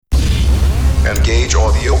Engage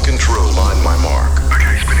audio control on my mark.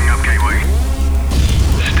 Okay, spinning up gateway.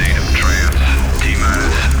 State of trance.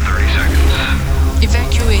 T-minus 30 seconds.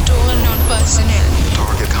 Evacuate all non-personnel.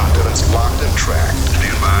 Target contents locked and tracked.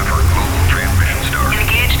 Stand by for global transmission start.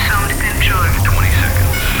 Engage sound control. 20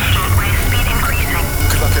 seconds. Gateway speed increasing.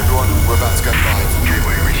 Good luck, everyone. We're about to go live.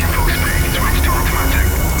 Gateway reaching full speed. Switch to automatic.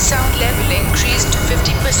 Sound level increased to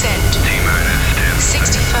 50%, T-minus 10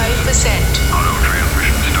 seconds. 65%, Auto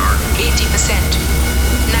transmission start. 80%,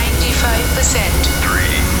 95%. 3,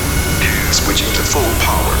 2. Switching to full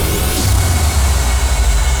power.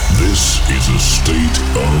 This is a state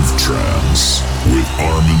of trance with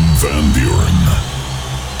Armin van Buuren.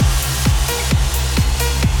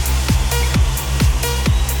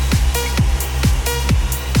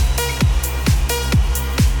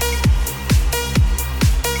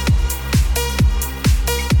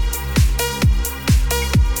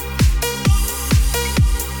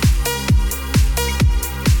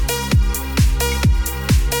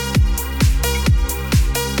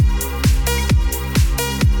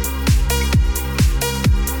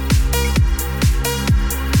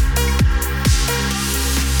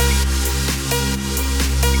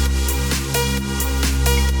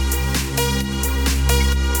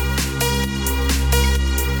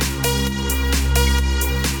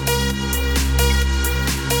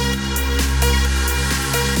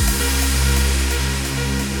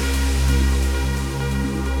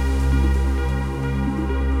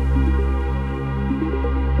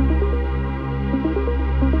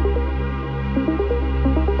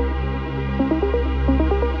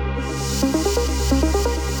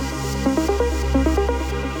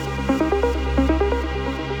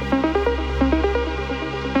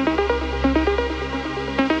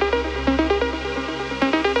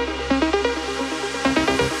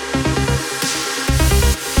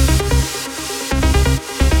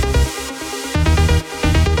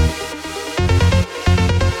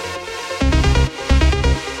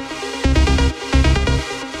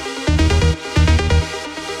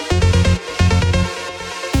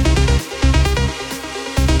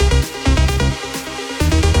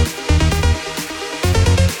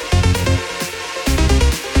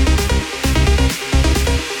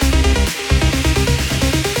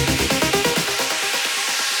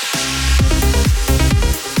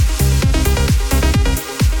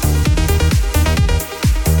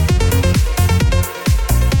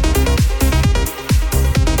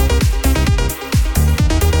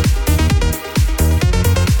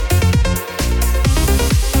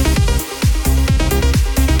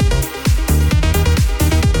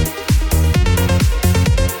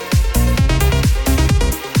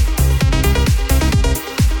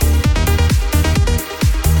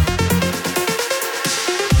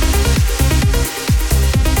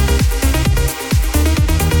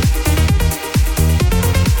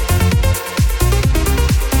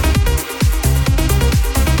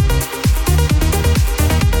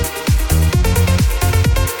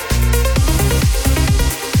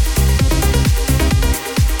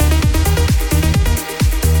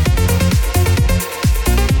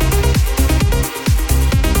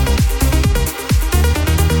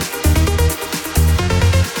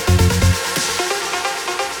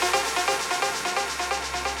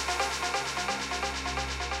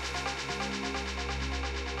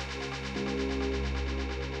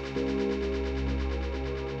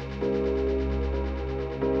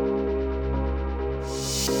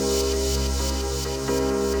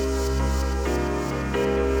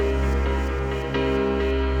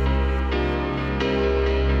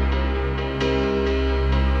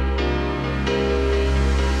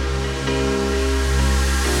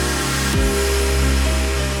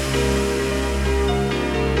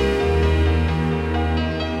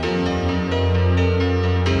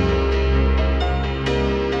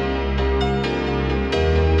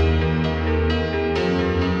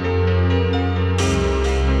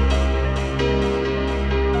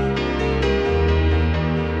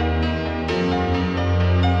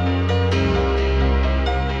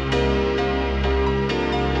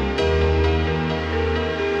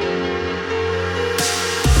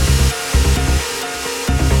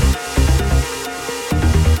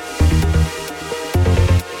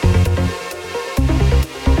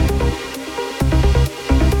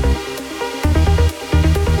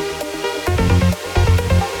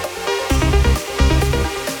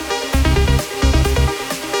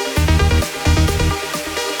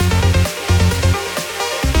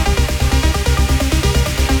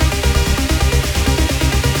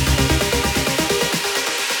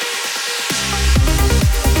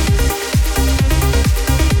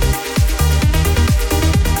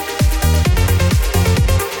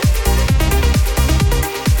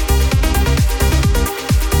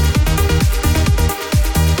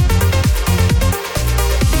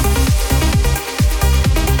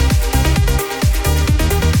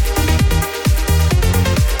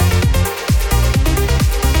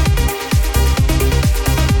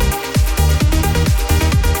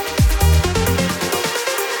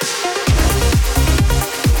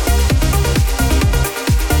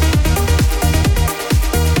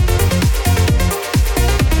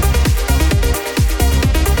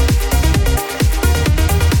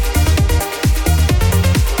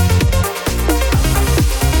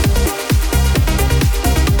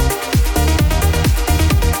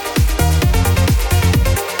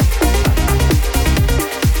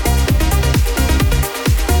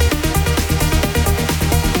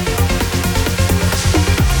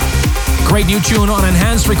 new tune on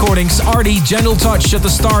Enhanced Recordings, Artie, Gentle Touch, at the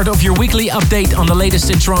start of your weekly update on the latest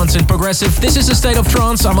in trance and progressive. This is A State of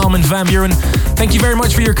Trance. I'm Armin van Buuren. Thank you very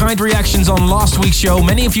much for your kind reactions on last week's show.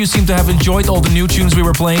 Many of you seem to have enjoyed all the new tunes we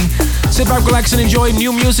were playing. Sit back, relax, and enjoy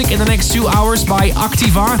new music in the next 2 hours by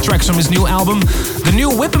Activa, tracks from his new album. The new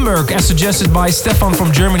Wippenberg, as suggested by Stefan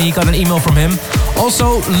from Germany, got an email from him.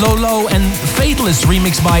 Also, Lolo and Fatalist,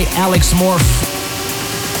 remixed by Alex Morph.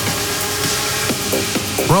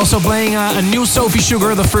 We're also playing a new Sophie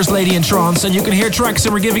Sugar, the First Lady in Trance, and you can hear tracks,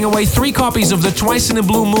 and we're giving away 3 copies of the Twice in the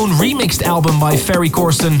Blue Moon remixed album by Ferry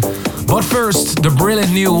Corsten. But first, the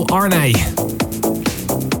brilliant new Arne.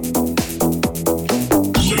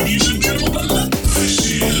 Ladies and gentlemen, this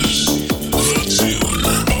is the tune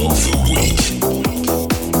of the week.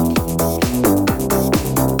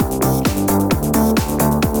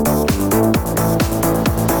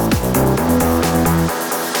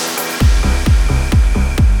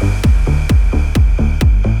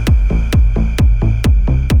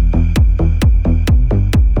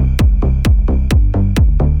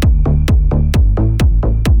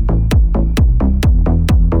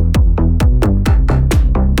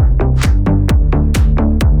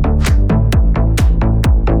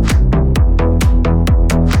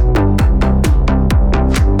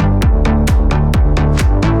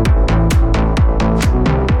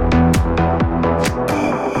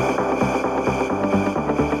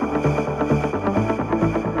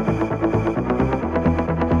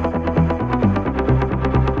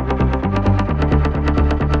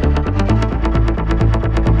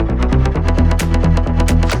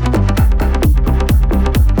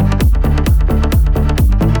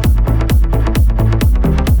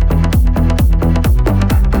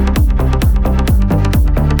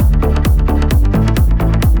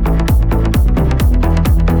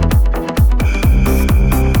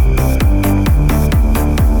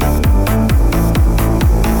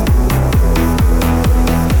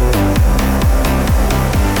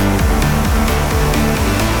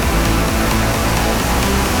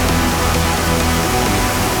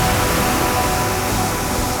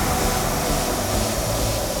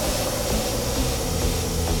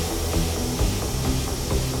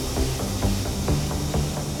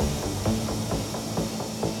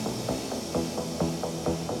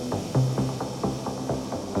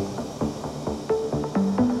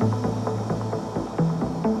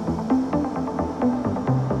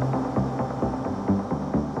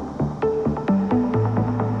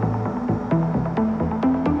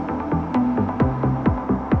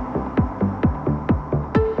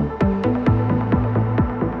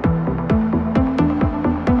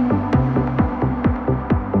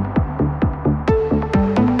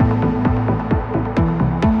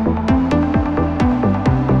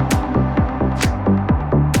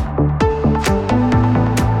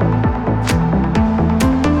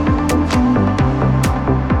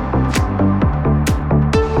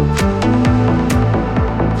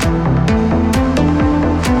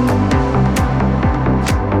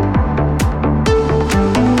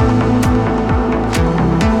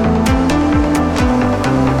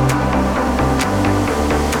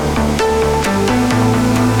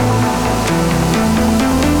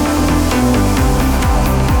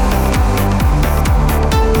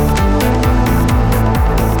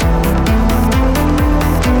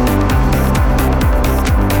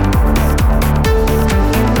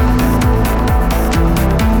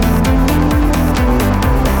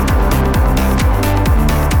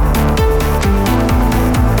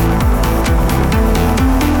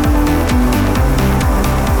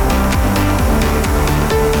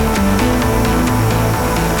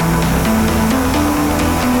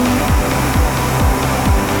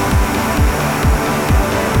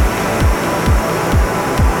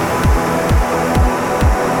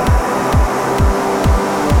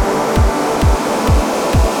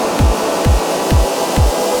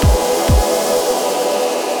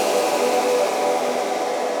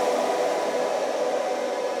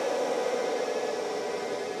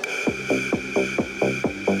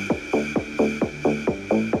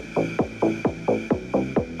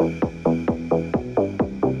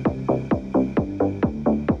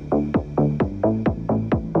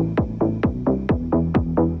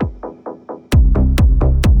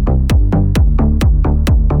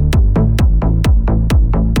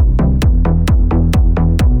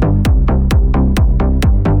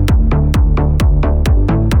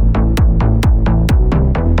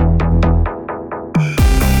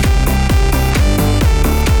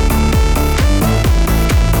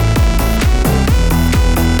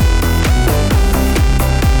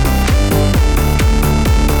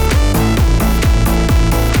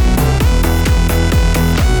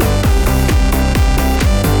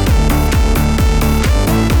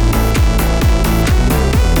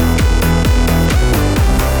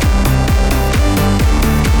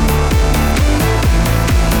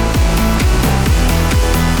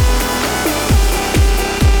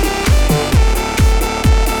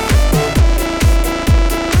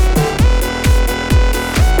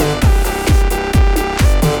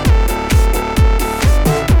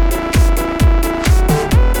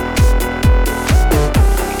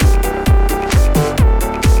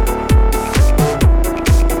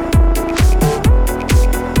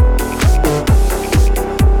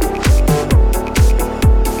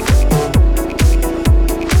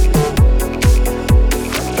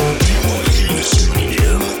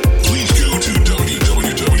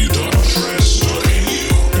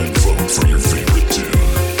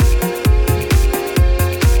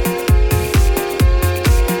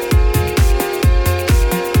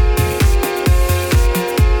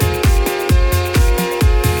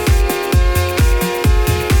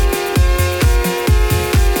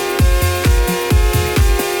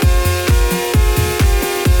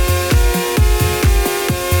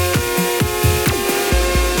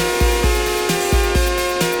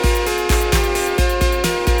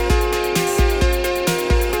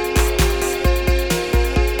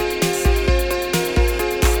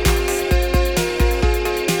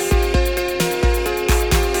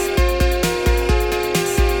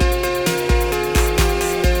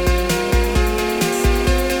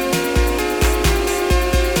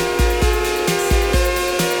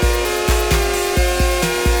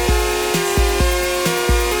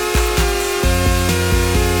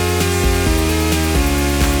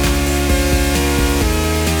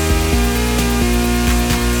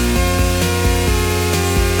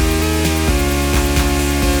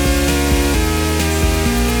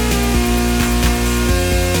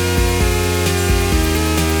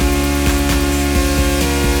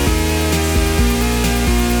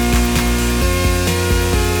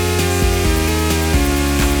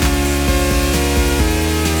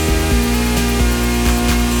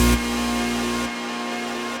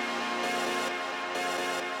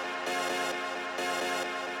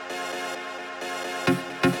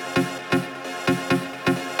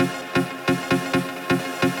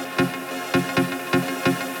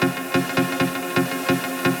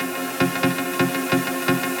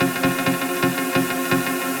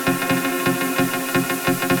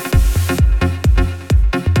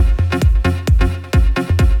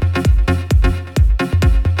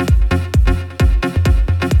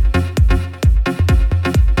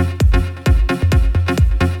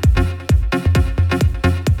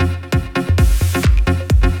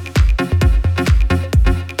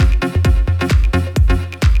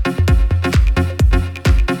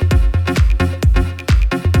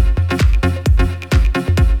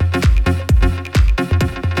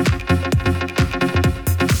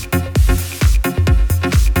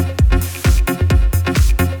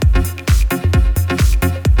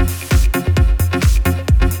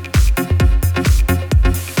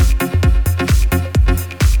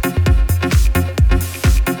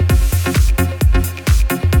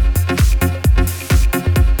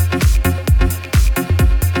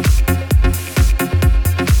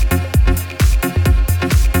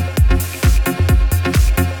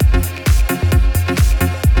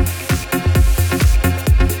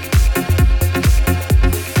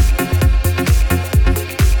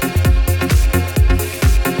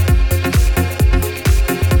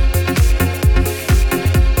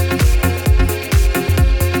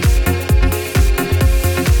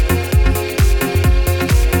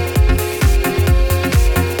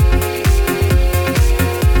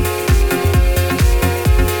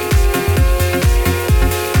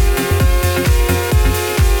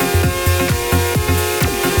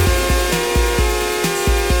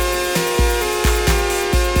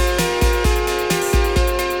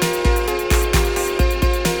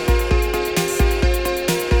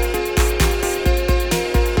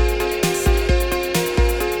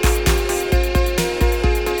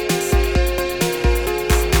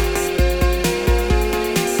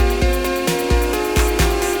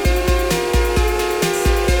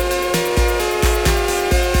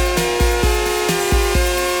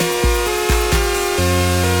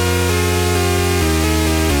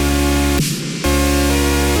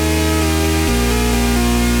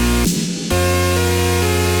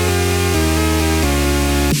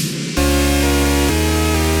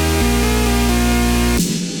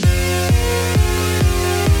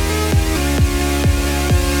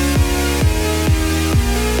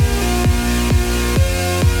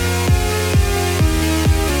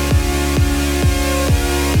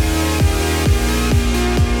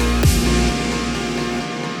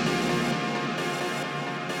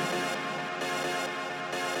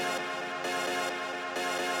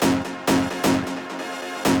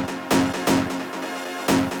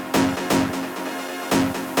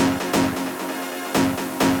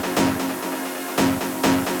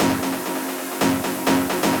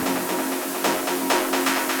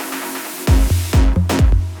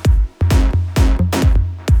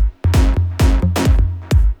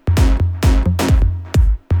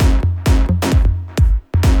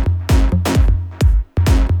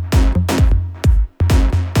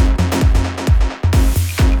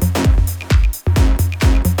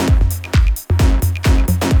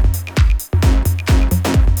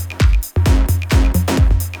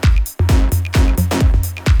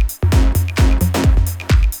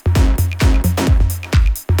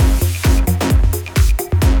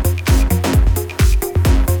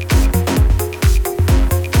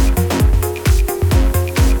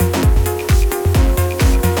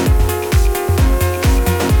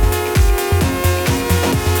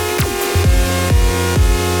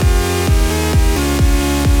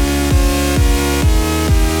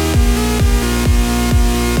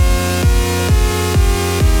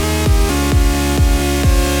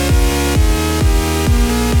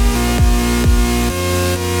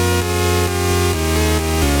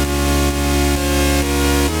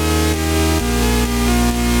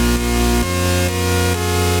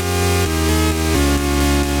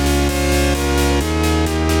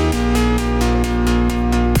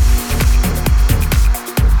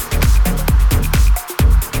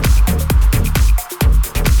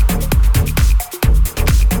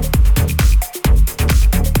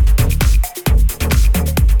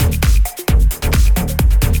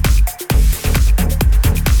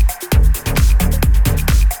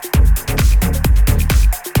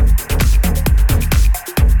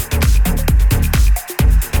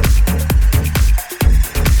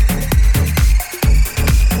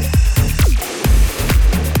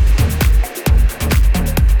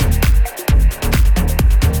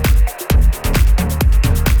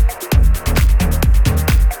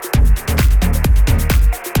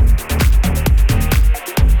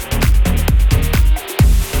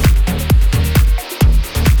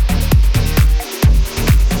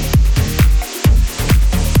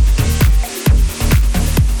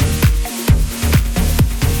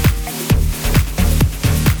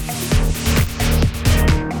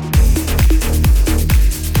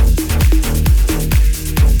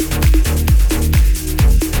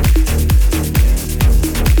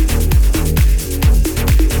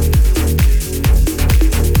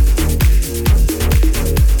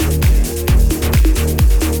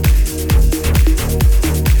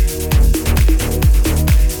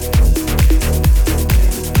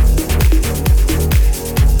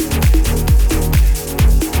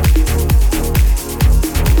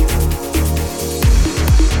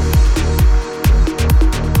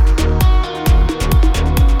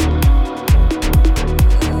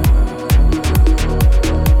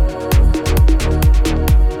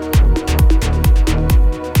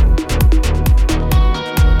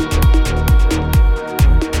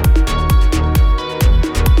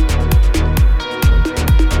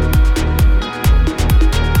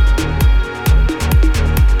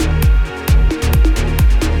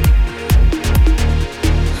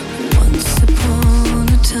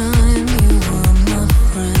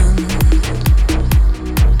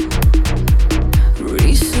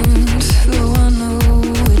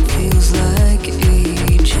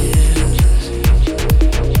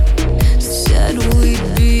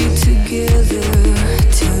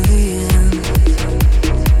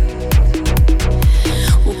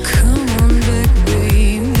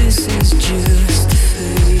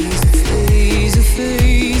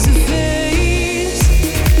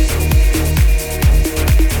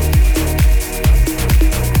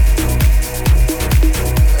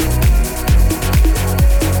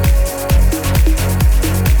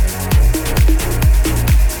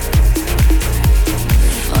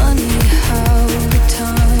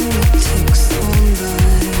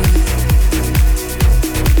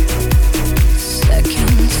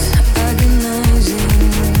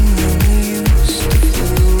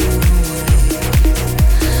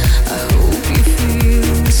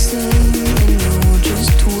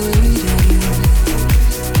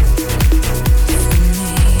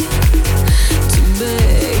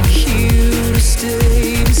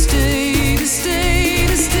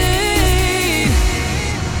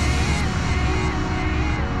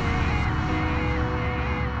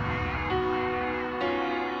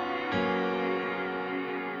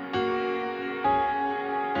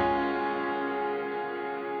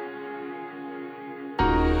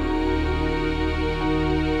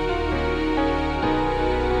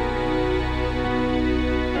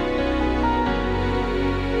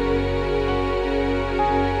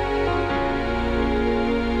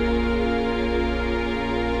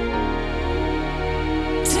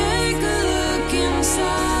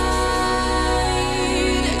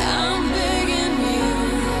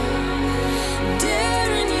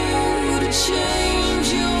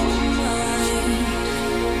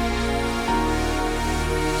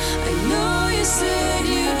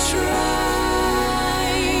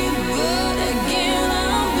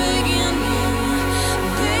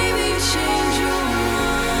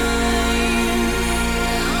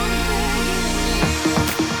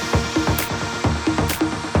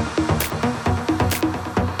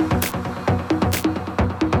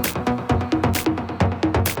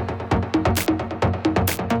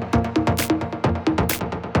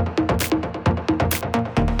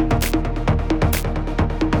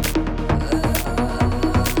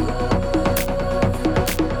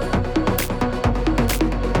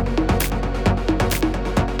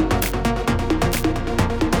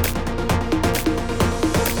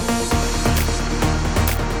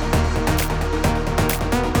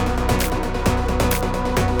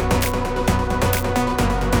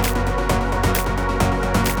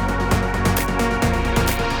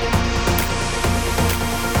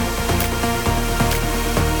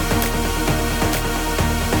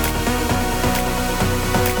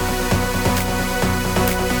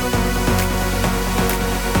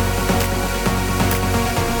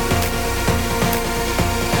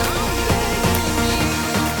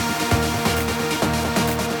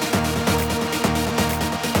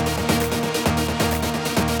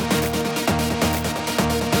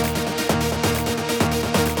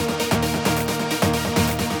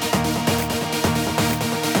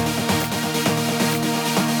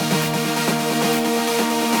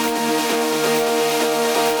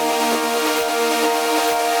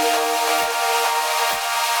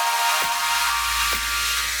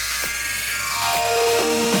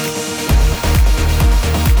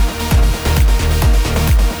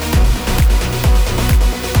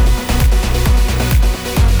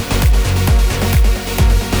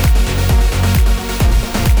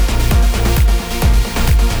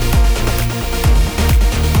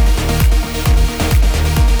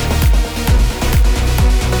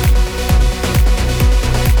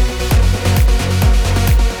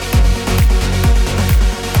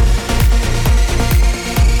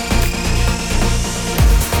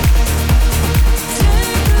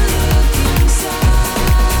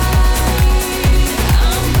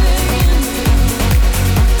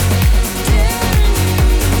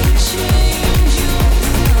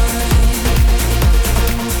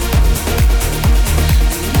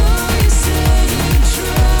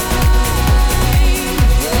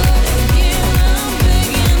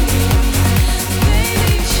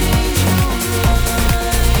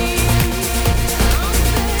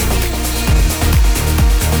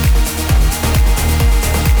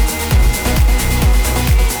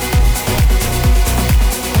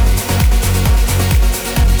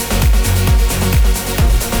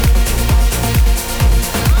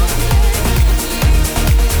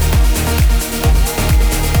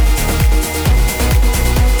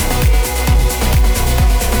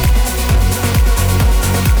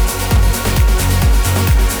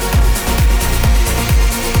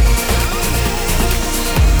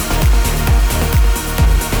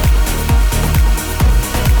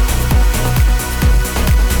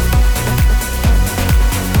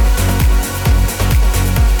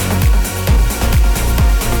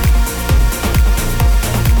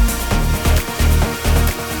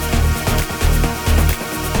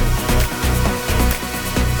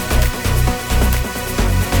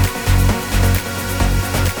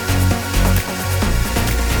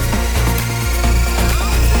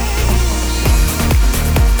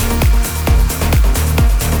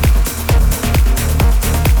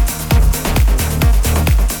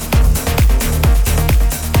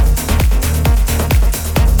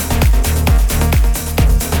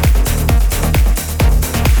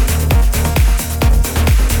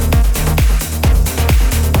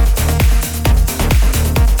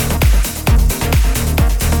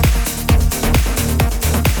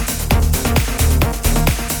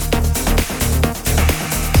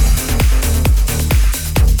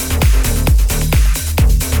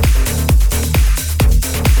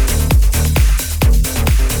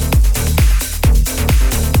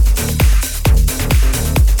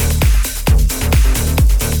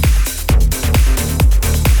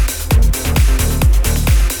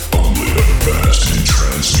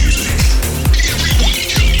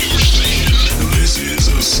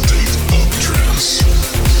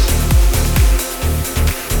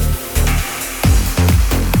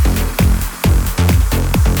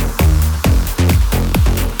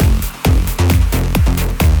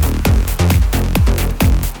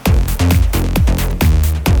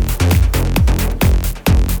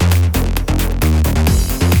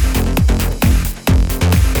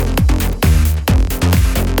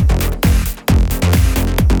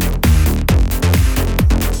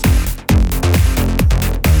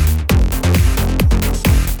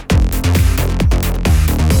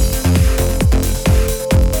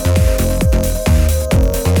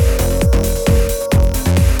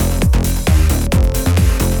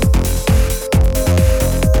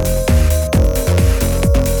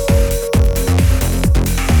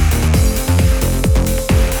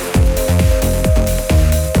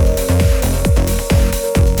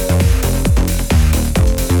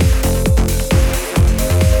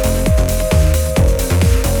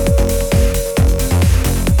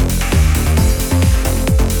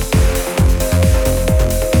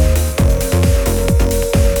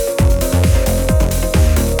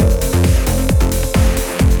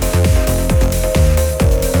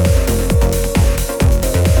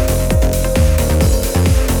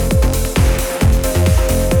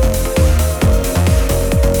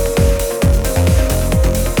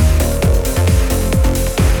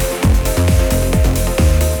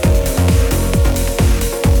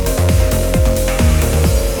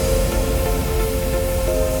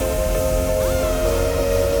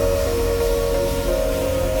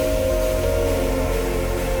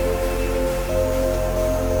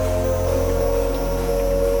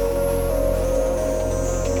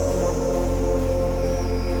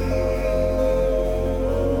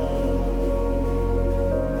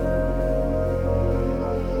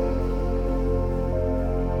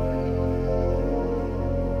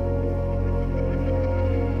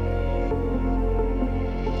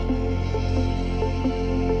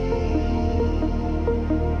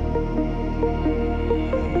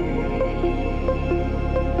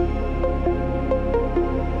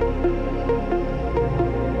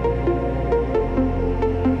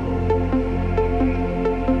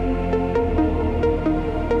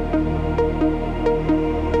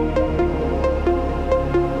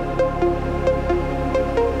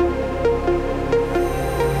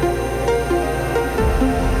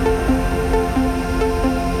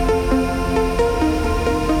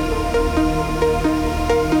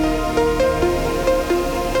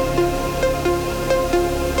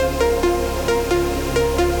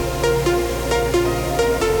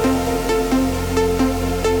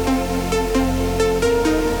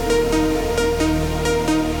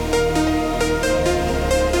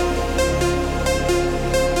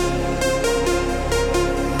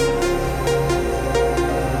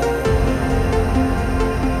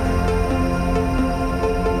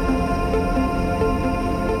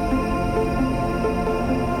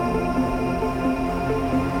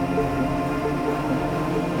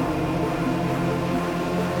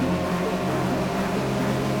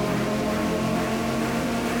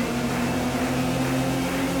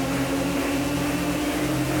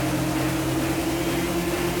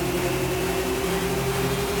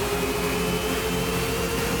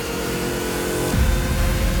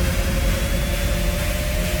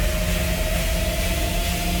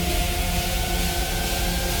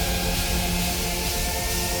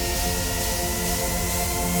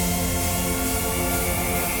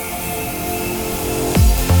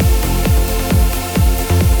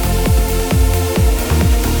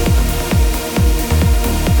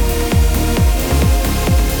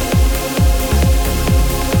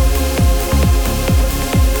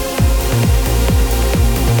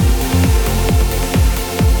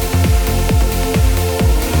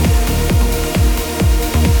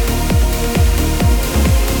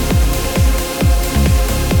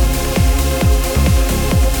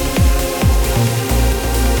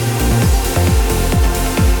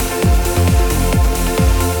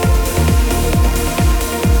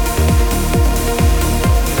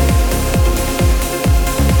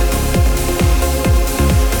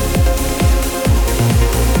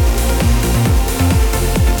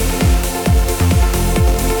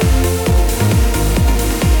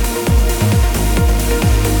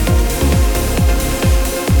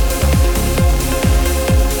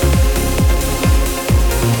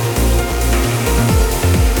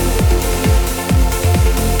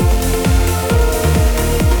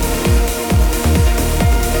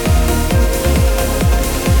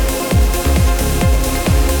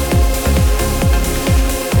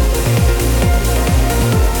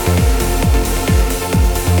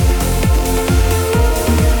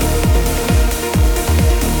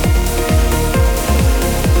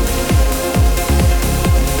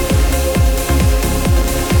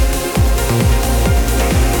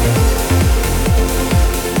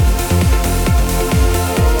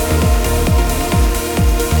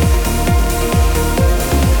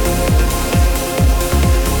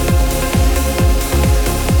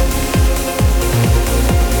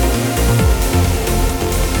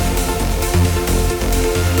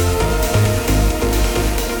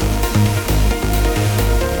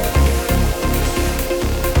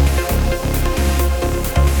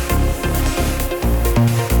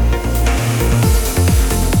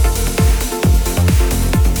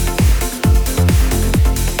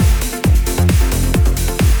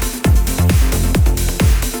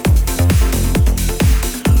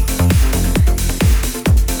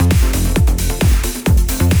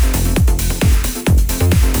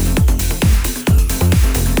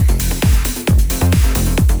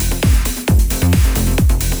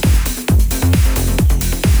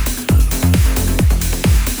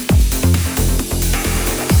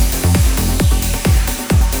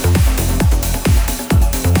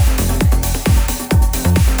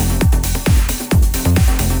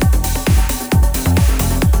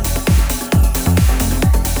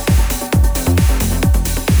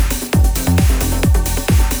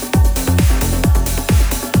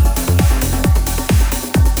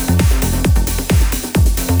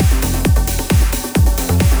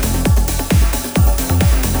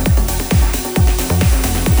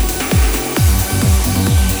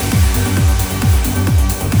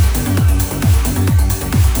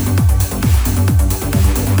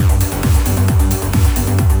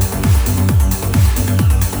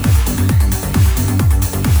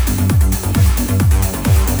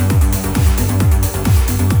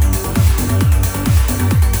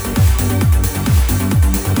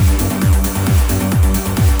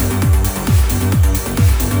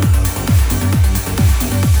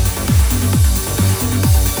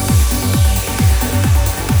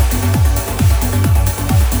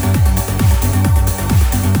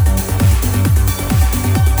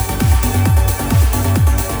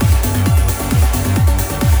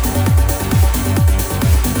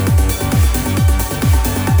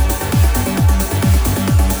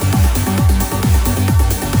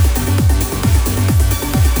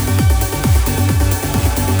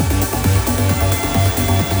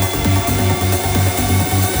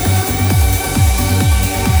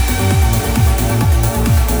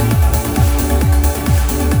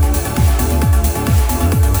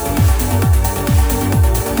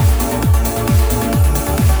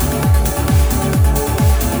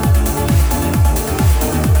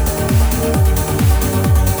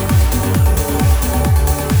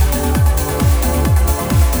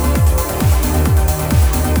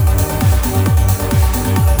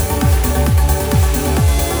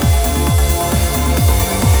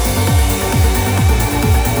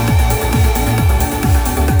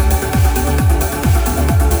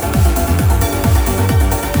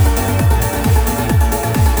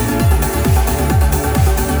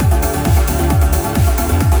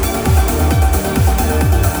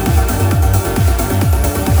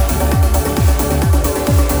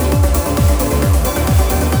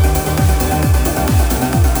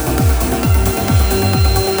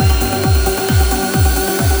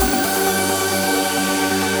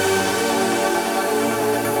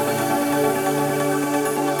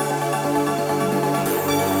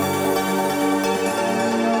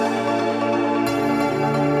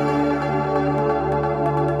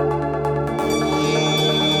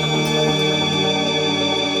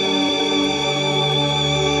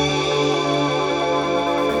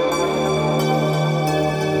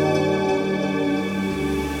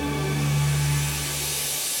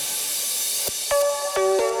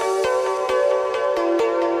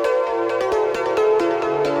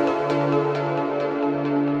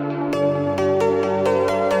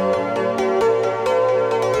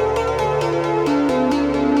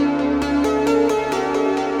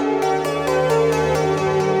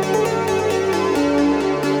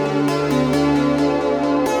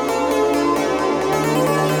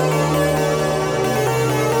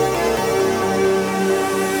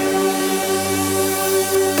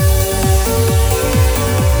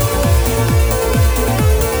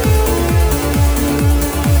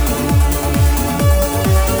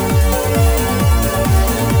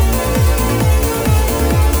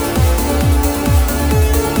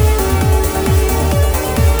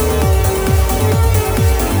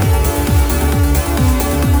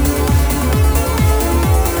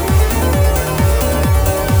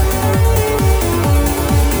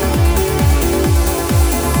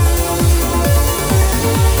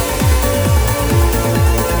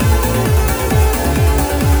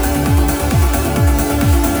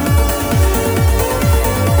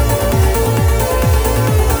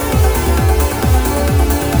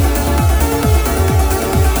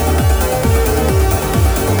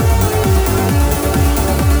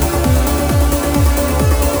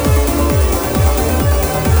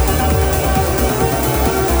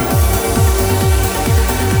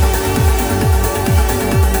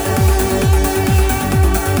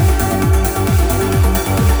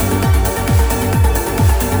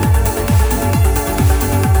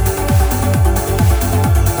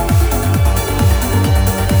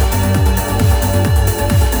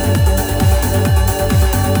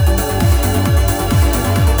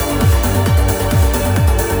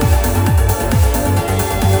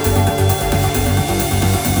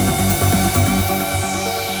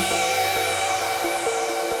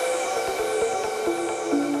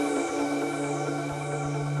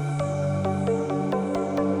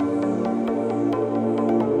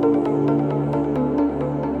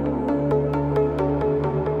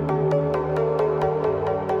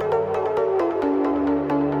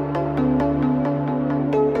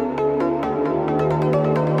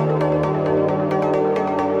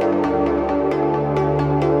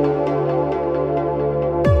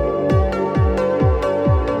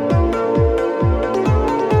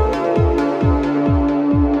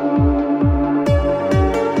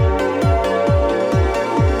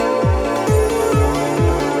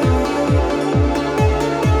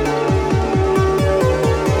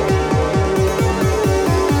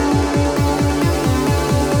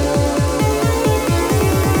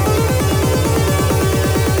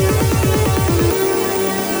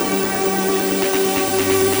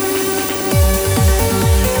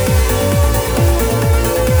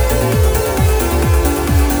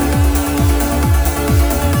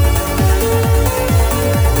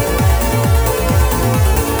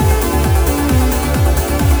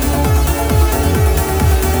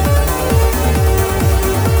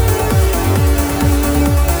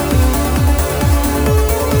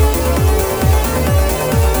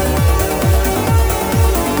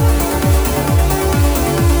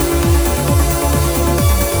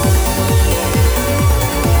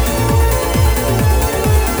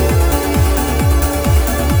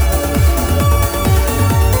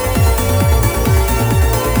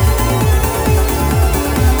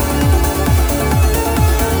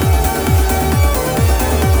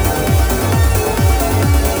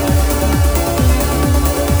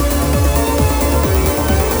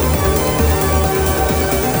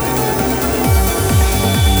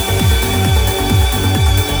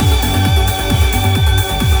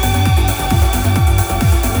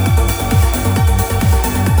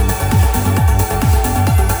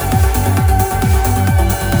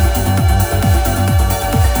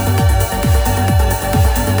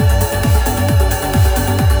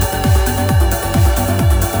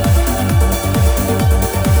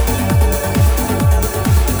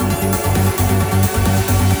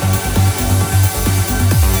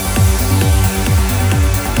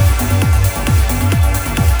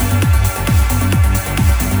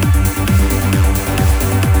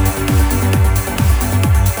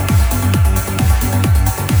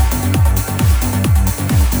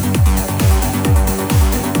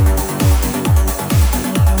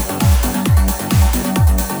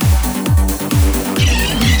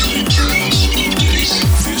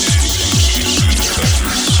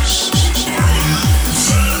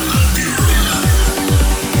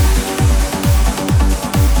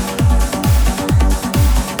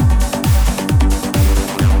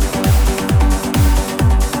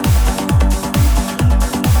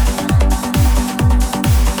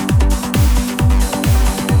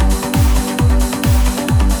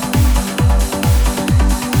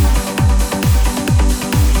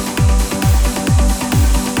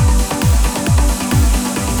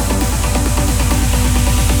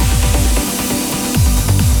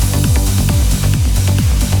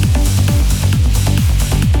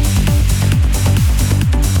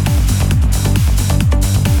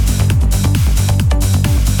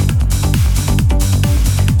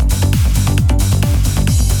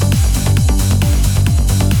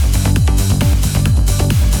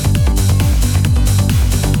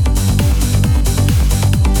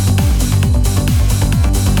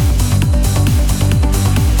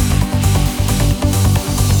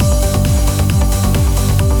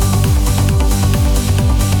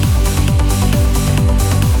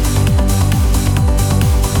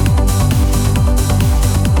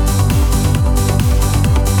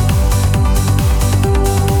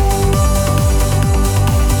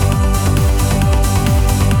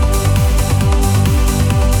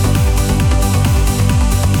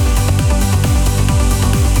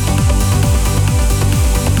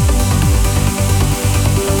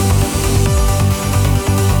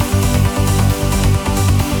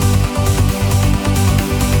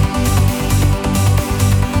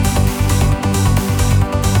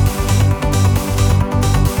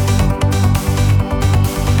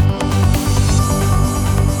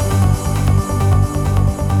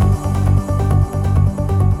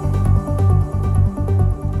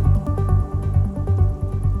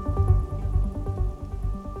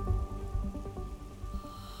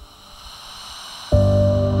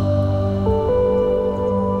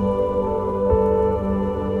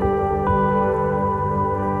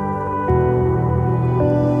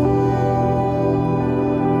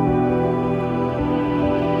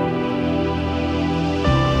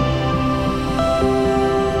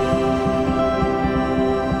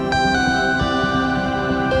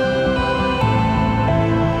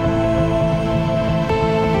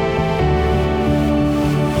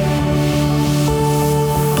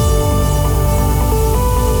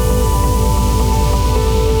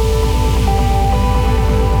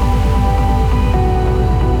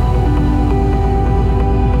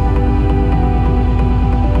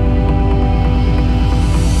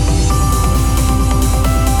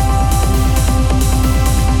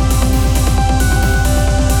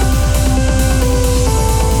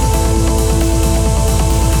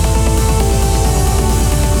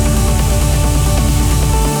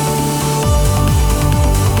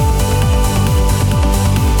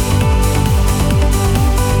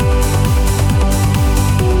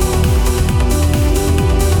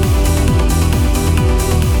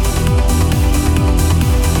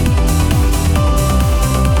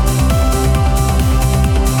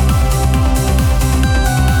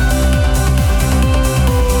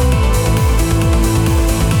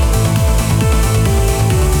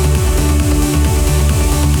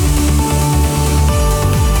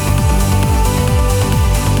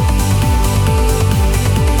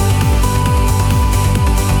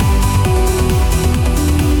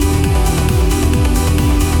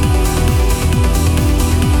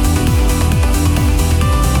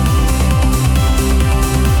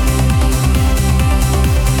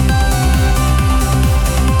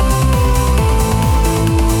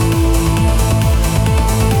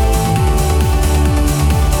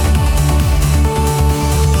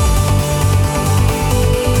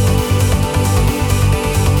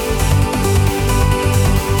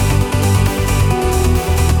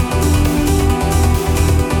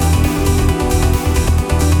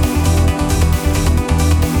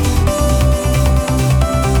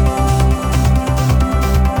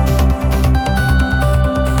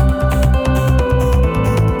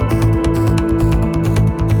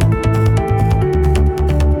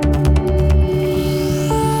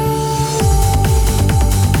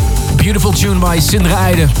 tune by Sindre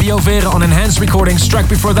Eide, Pio Vere on Enhanced Recordings. Track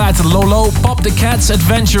before that, Lolo, Pop the Cat's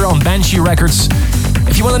Adventure on Banshee Records.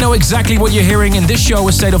 If you want to know exactly what you're hearing in this show,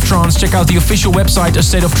 A State of Trance, check out the official website,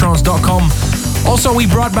 astateoftrance.com. Also, we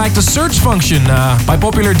brought back the search function by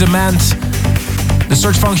popular demand. The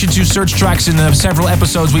search function to search tracks in several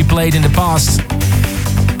episodes we played in the past.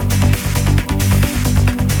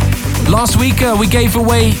 Last week we gave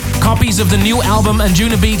away copies of the new album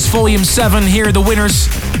Anjunabeats Volume 7. Here are the winners.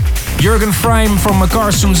 Jürgen Freim from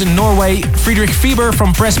Karsuns in Norway, Friedrich Fieber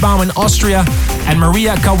from Pressbaum in Austria, and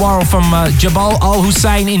Maria Kawar from Jabal Al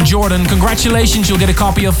Hussein in Jordan. Congratulations, you'll get a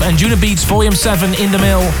copy of Anjunabeats Volume 7 in the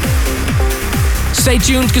mail. Stay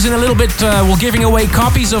tuned, because in a little bit we're giving away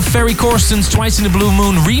copies of Ferry Corsten's Twice in the Blue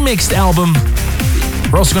Moon remixed album.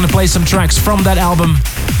 We're also going to play some tracks from that album.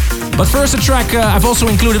 But first, a track I've also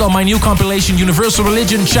included on my new compilation, Universal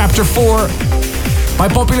Religion Chapter 4. By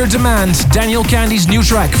popular demand, Daniel Candy's new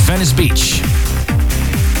track, Venice Beach.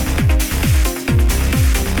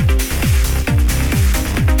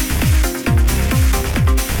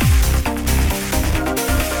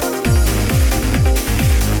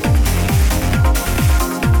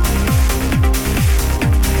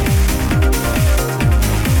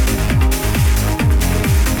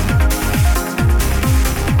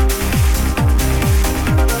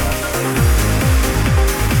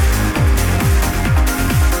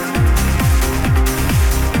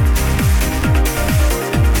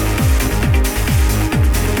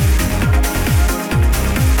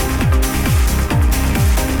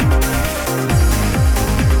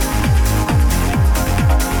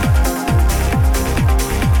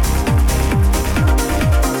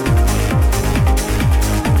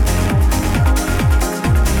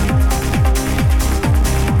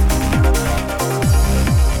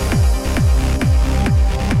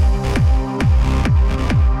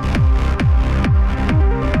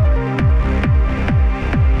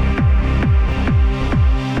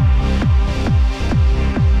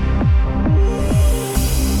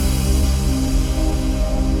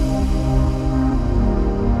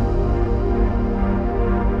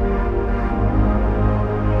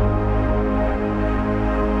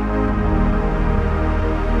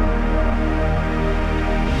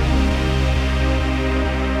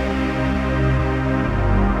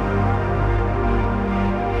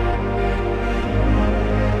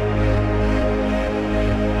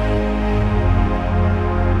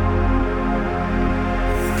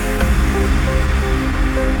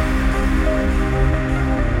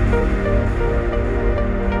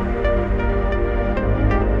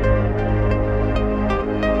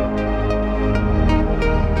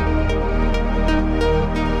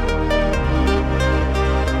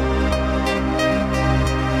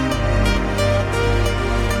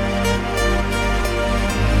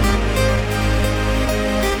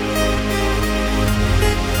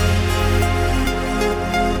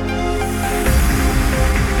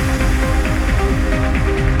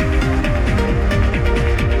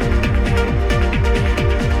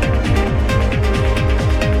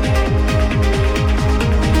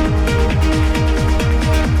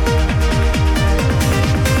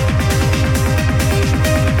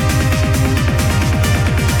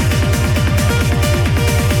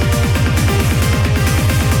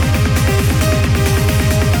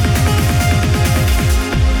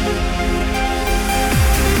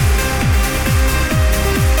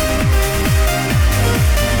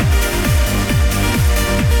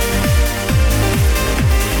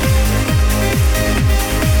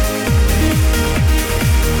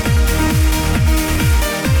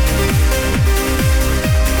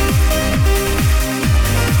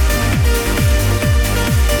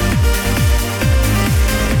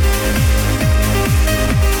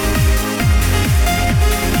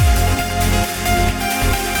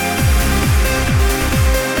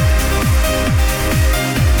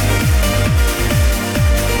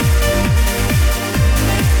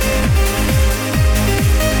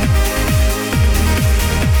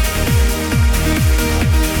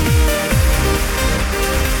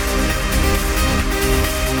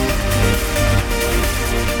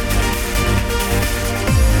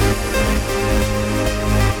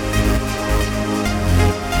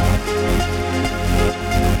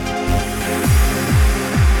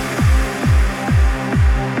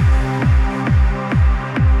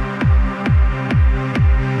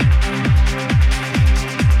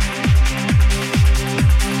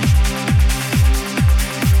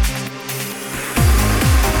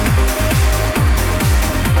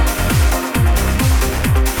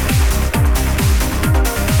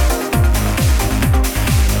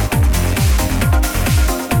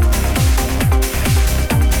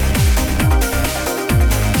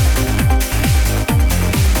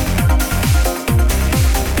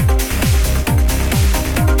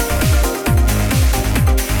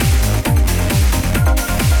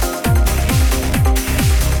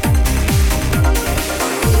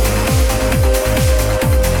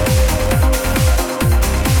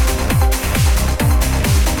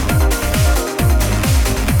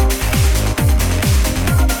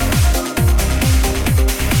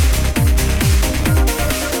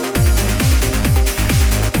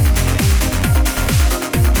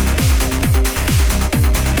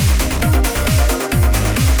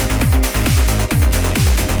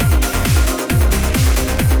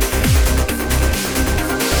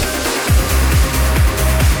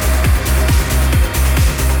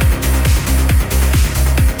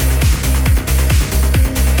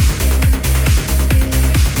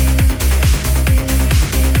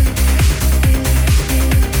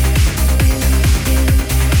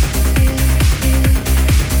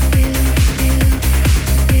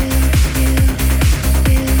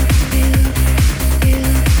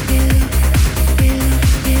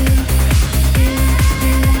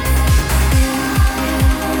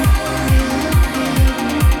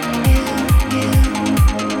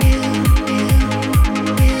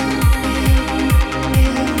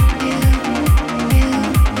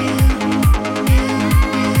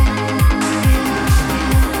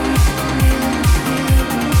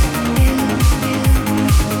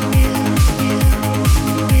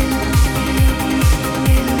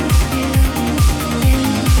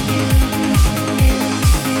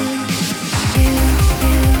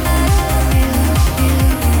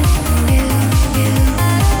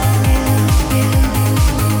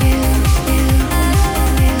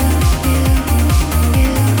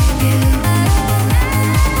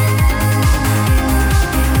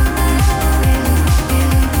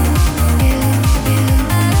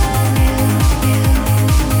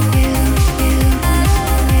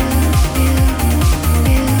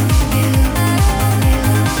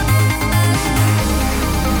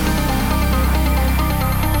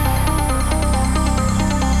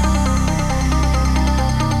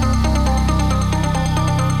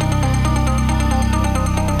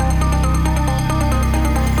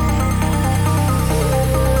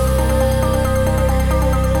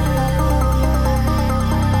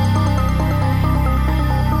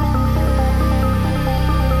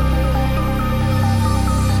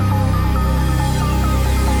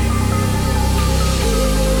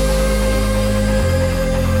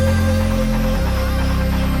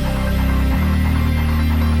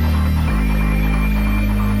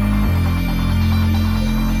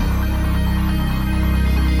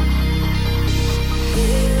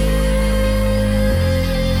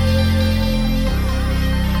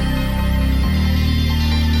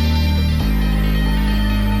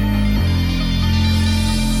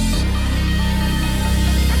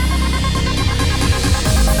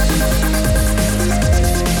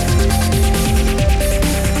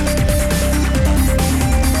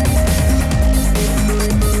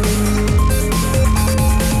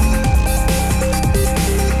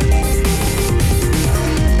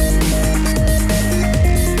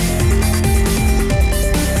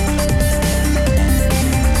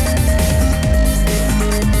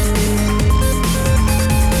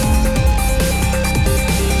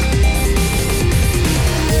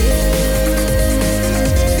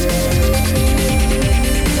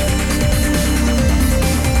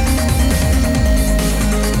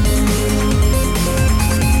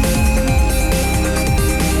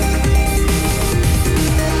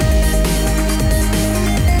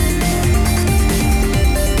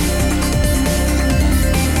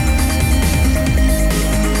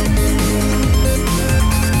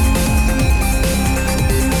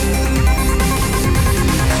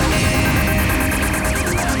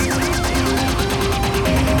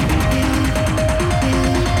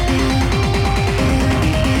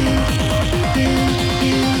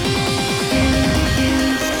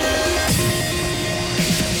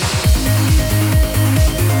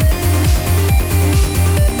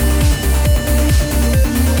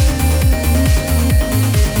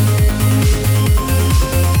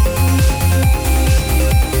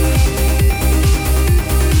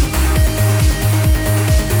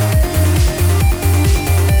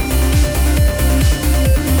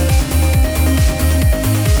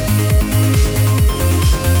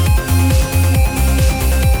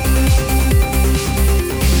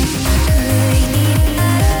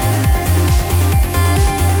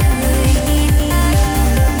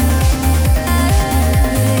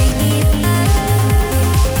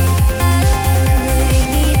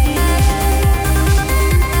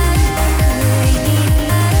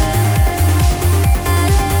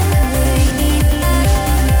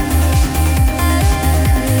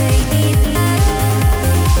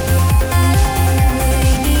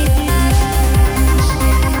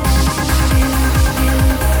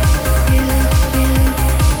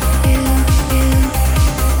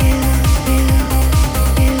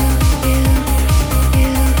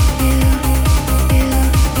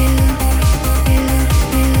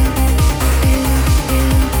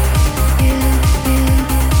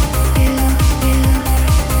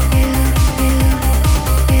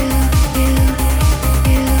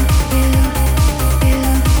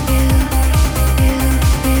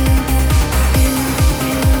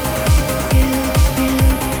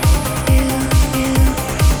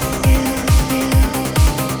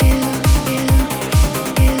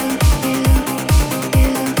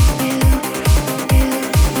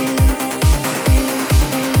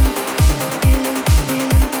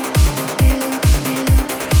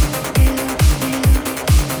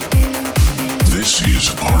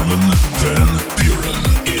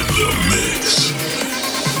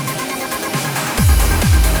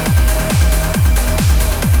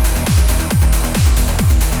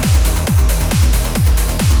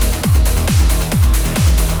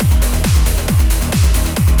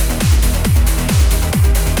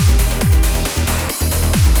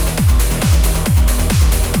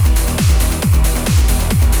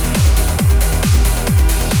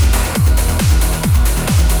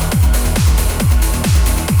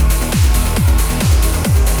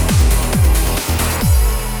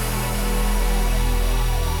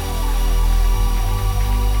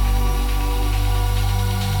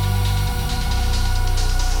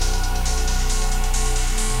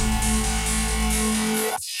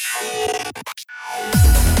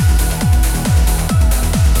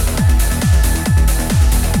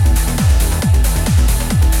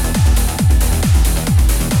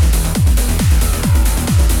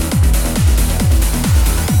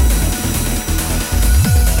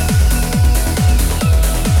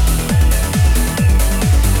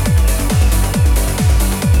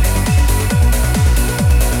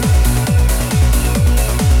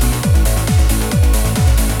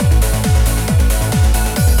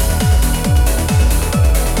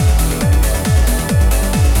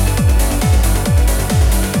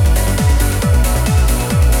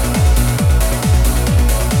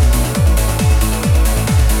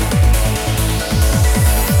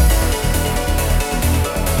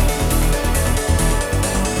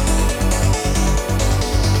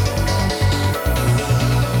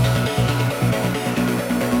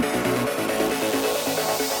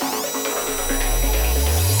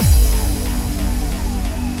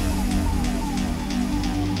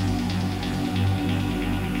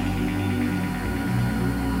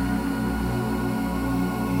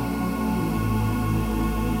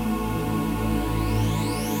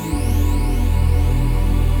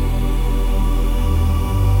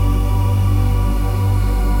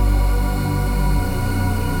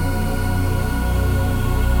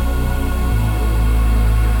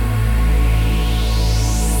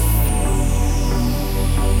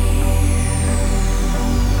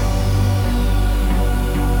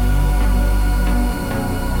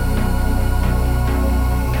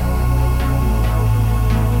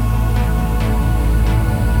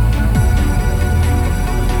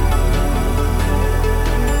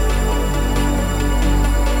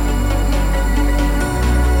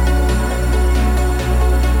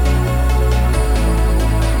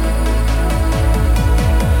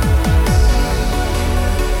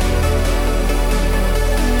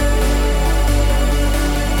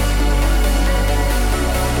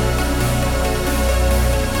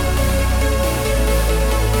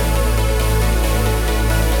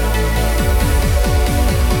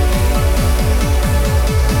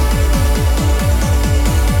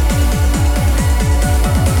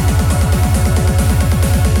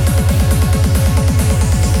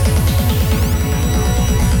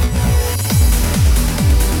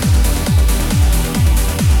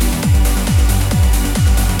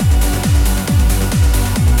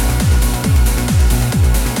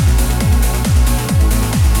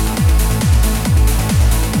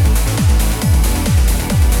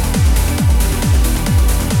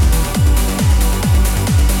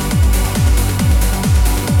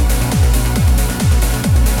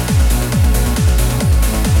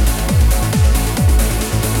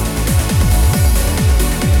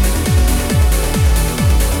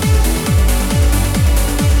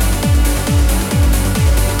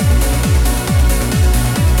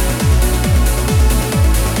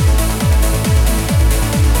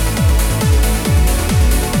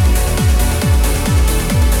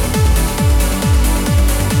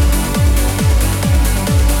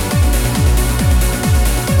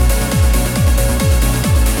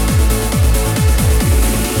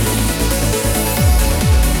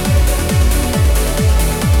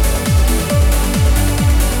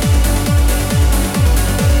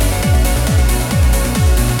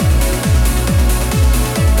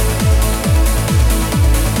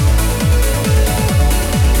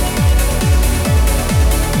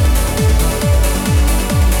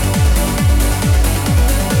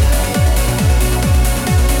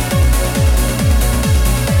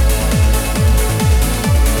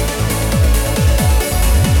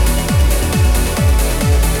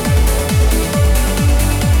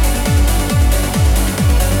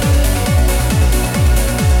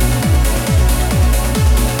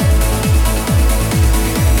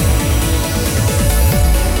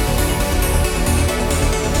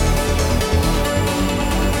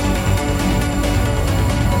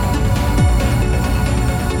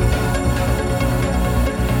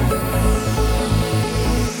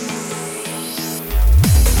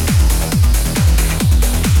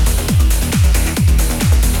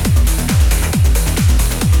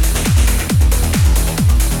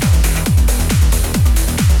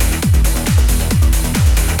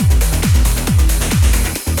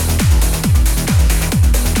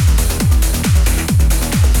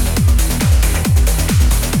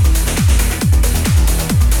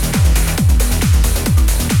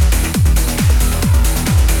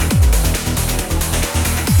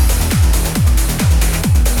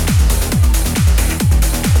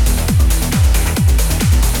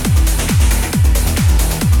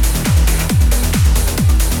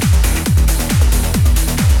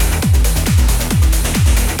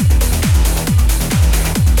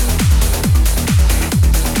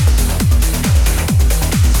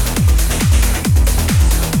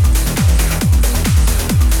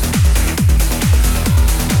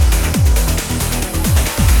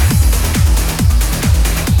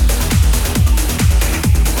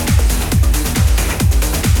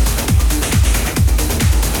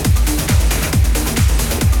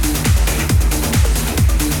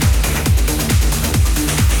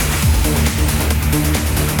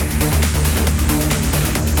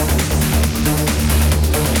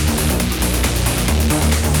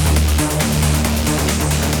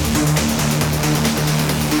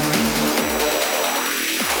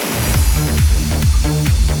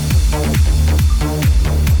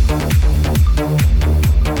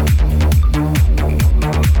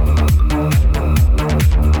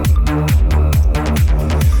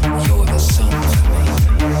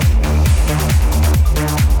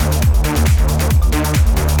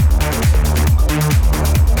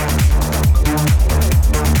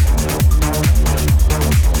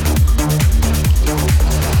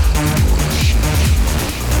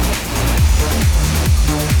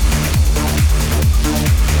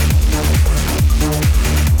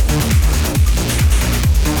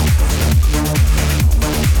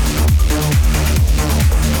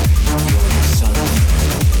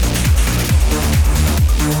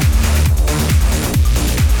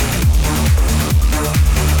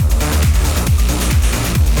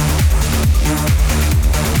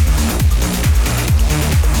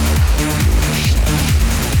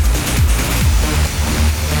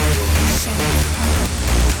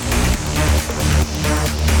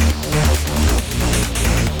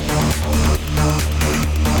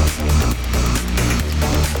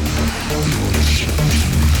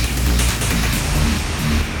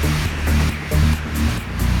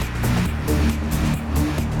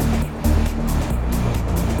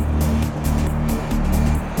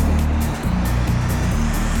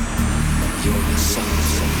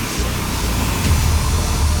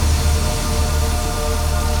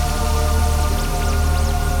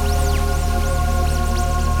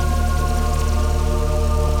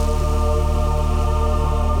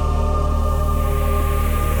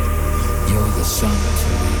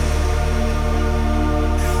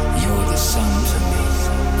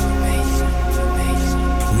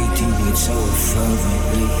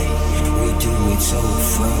 fervently. We do it so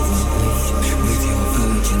fervently. With your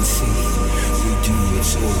urgency, we do it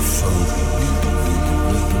so fervently.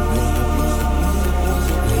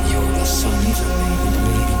 You're the sun to me.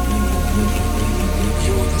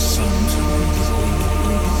 You're the sun to me.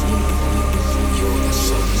 You're the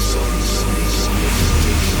sun, sun, sun,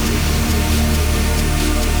 sun.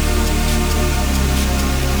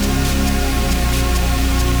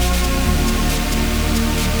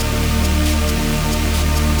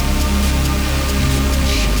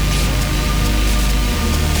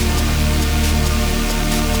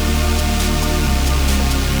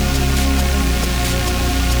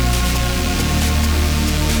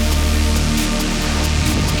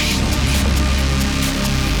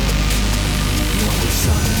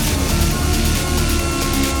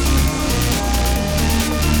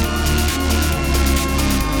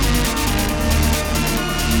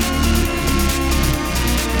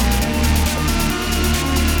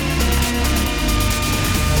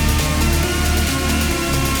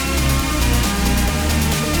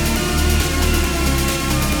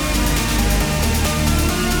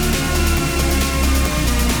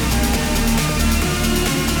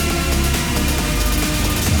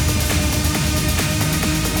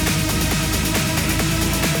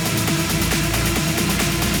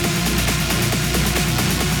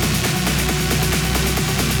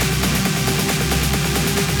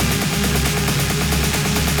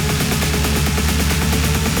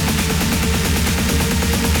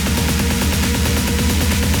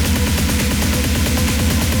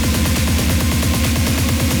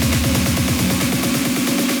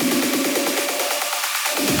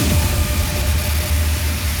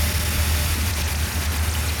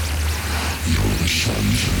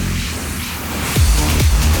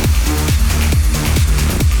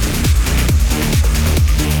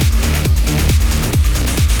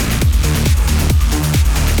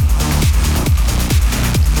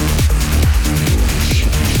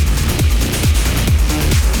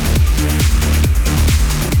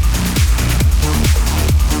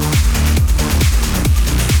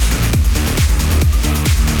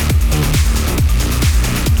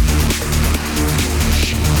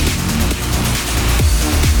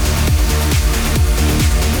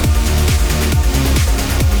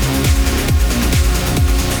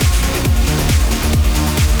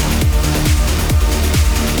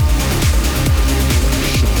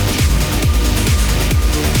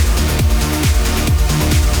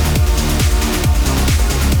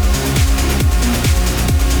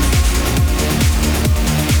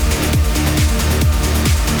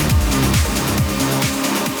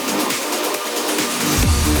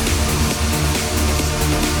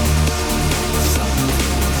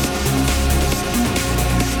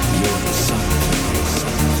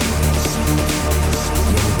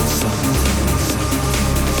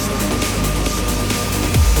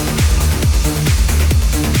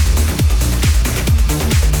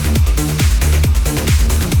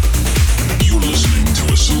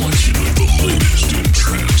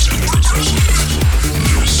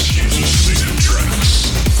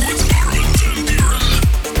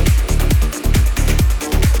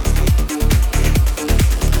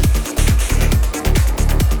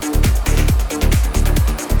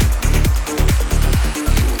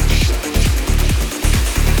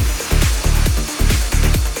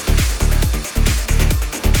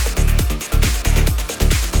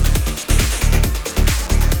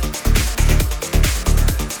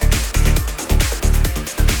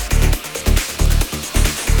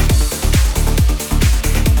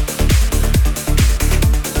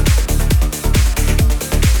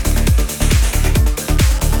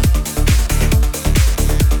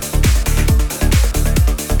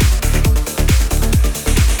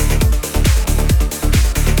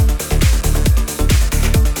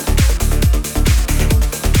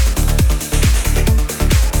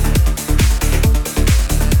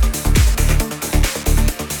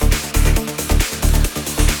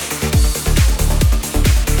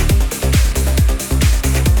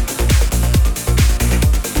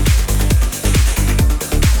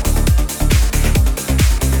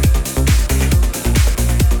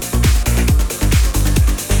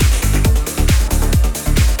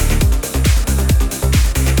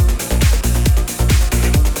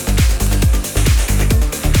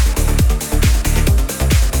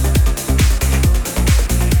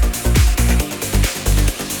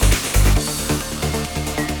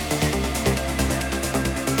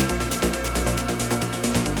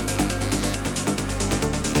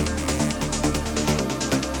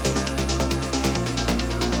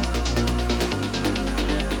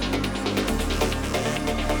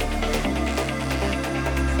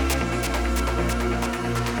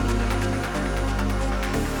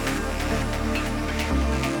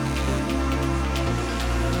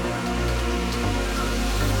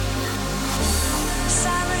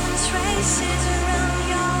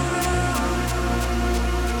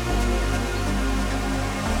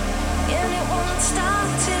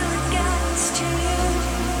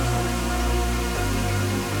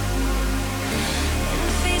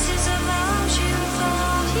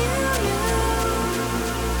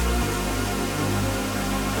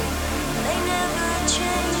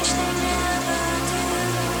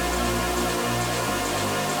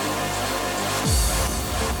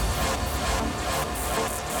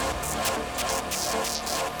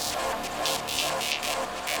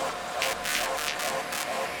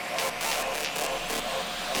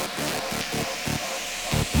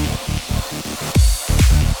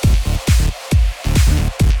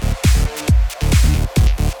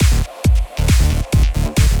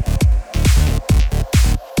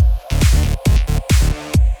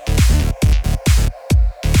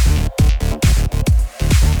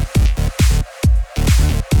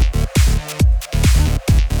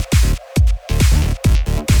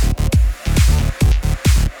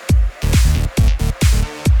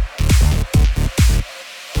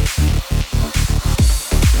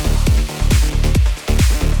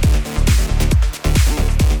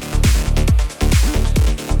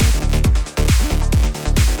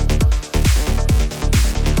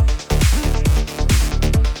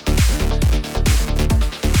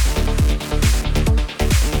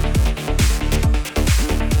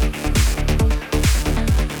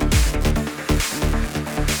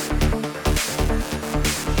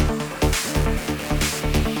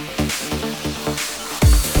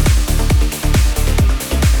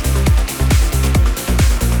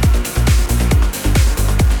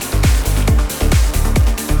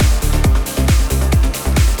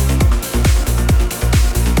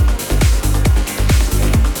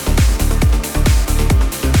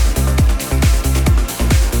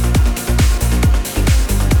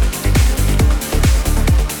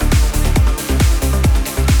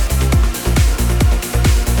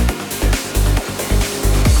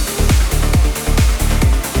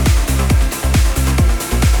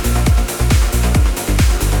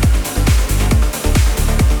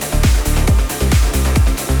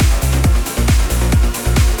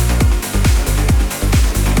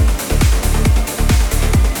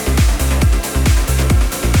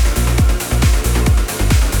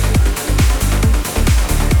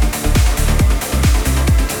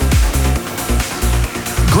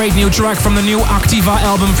 great new track from the new Activa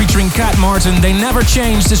album featuring Cat Martin. They Never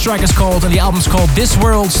Change, this track is called, and the album's called This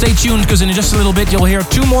World. Stay tuned, because in just a little bit you'll hear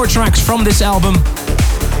 2 more tracks from this album.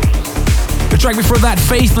 The track before that,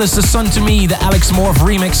 Faithless, The Sun to Me, the Alex Morph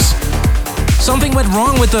remix. Something went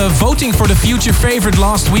wrong with the voting for the future favorite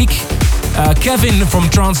last week. Kevin from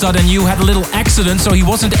Trance.nu had a little accident, so he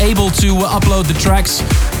wasn't able to upload the tracks.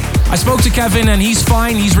 I spoke to Kevin and he's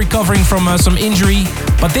fine, he's recovering from some injury.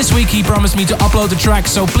 But this week he promised me to upload the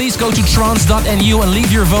tracks, so please go to Trance.nu and leave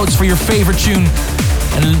your votes for your favorite tune.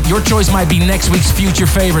 And your choice might be next week's future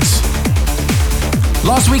favorites.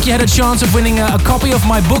 Last week you had a chance of winning a copy of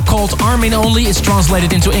my book called Armin Only. It's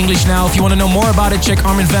translated into English now. If you want to know more about it, check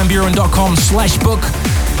arminvanburen.com/book.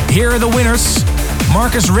 Here are the winners.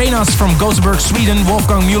 Marcus Reynas from Gothenburg, Sweden,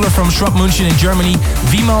 Wolfgang Müller from Schwab München in Germany,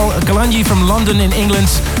 Vimal Kalanji from London in England,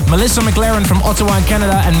 Melissa McLaren from Ottawa in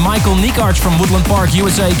Canada, and Michael Nikarch from Woodland Park,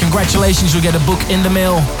 USA. Congratulations, you'll get a book in the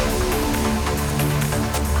mail.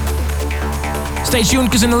 Stay tuned,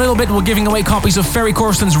 because in a little bit we're giving away copies of Ferry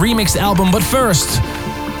Corsten's remixed album, but first,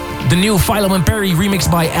 the new Philo and Perry remixed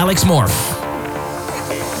by Alex Morph.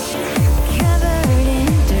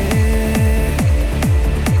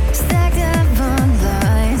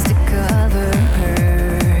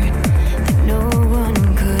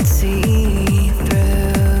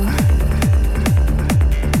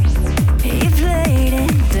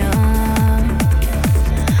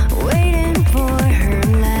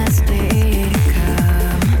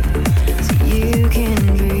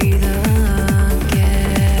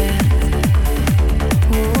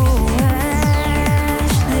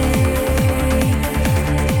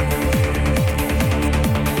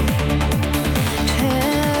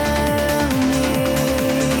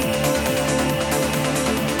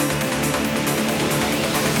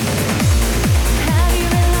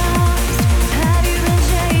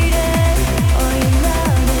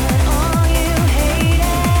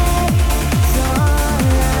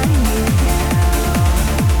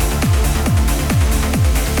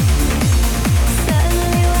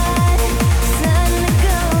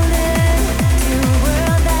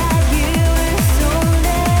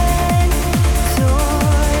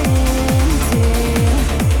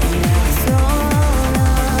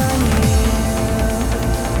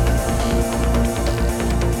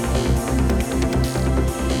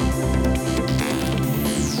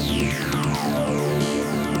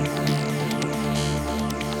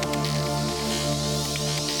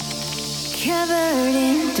 Covered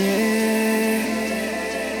in dirt,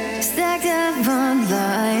 stacked up on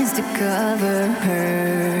lies to cover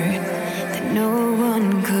her that no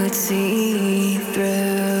one could see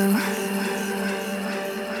through.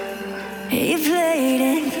 He played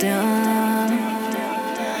it dumb,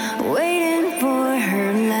 waiting for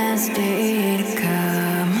her last day to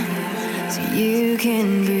come, so you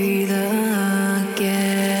can breathe again.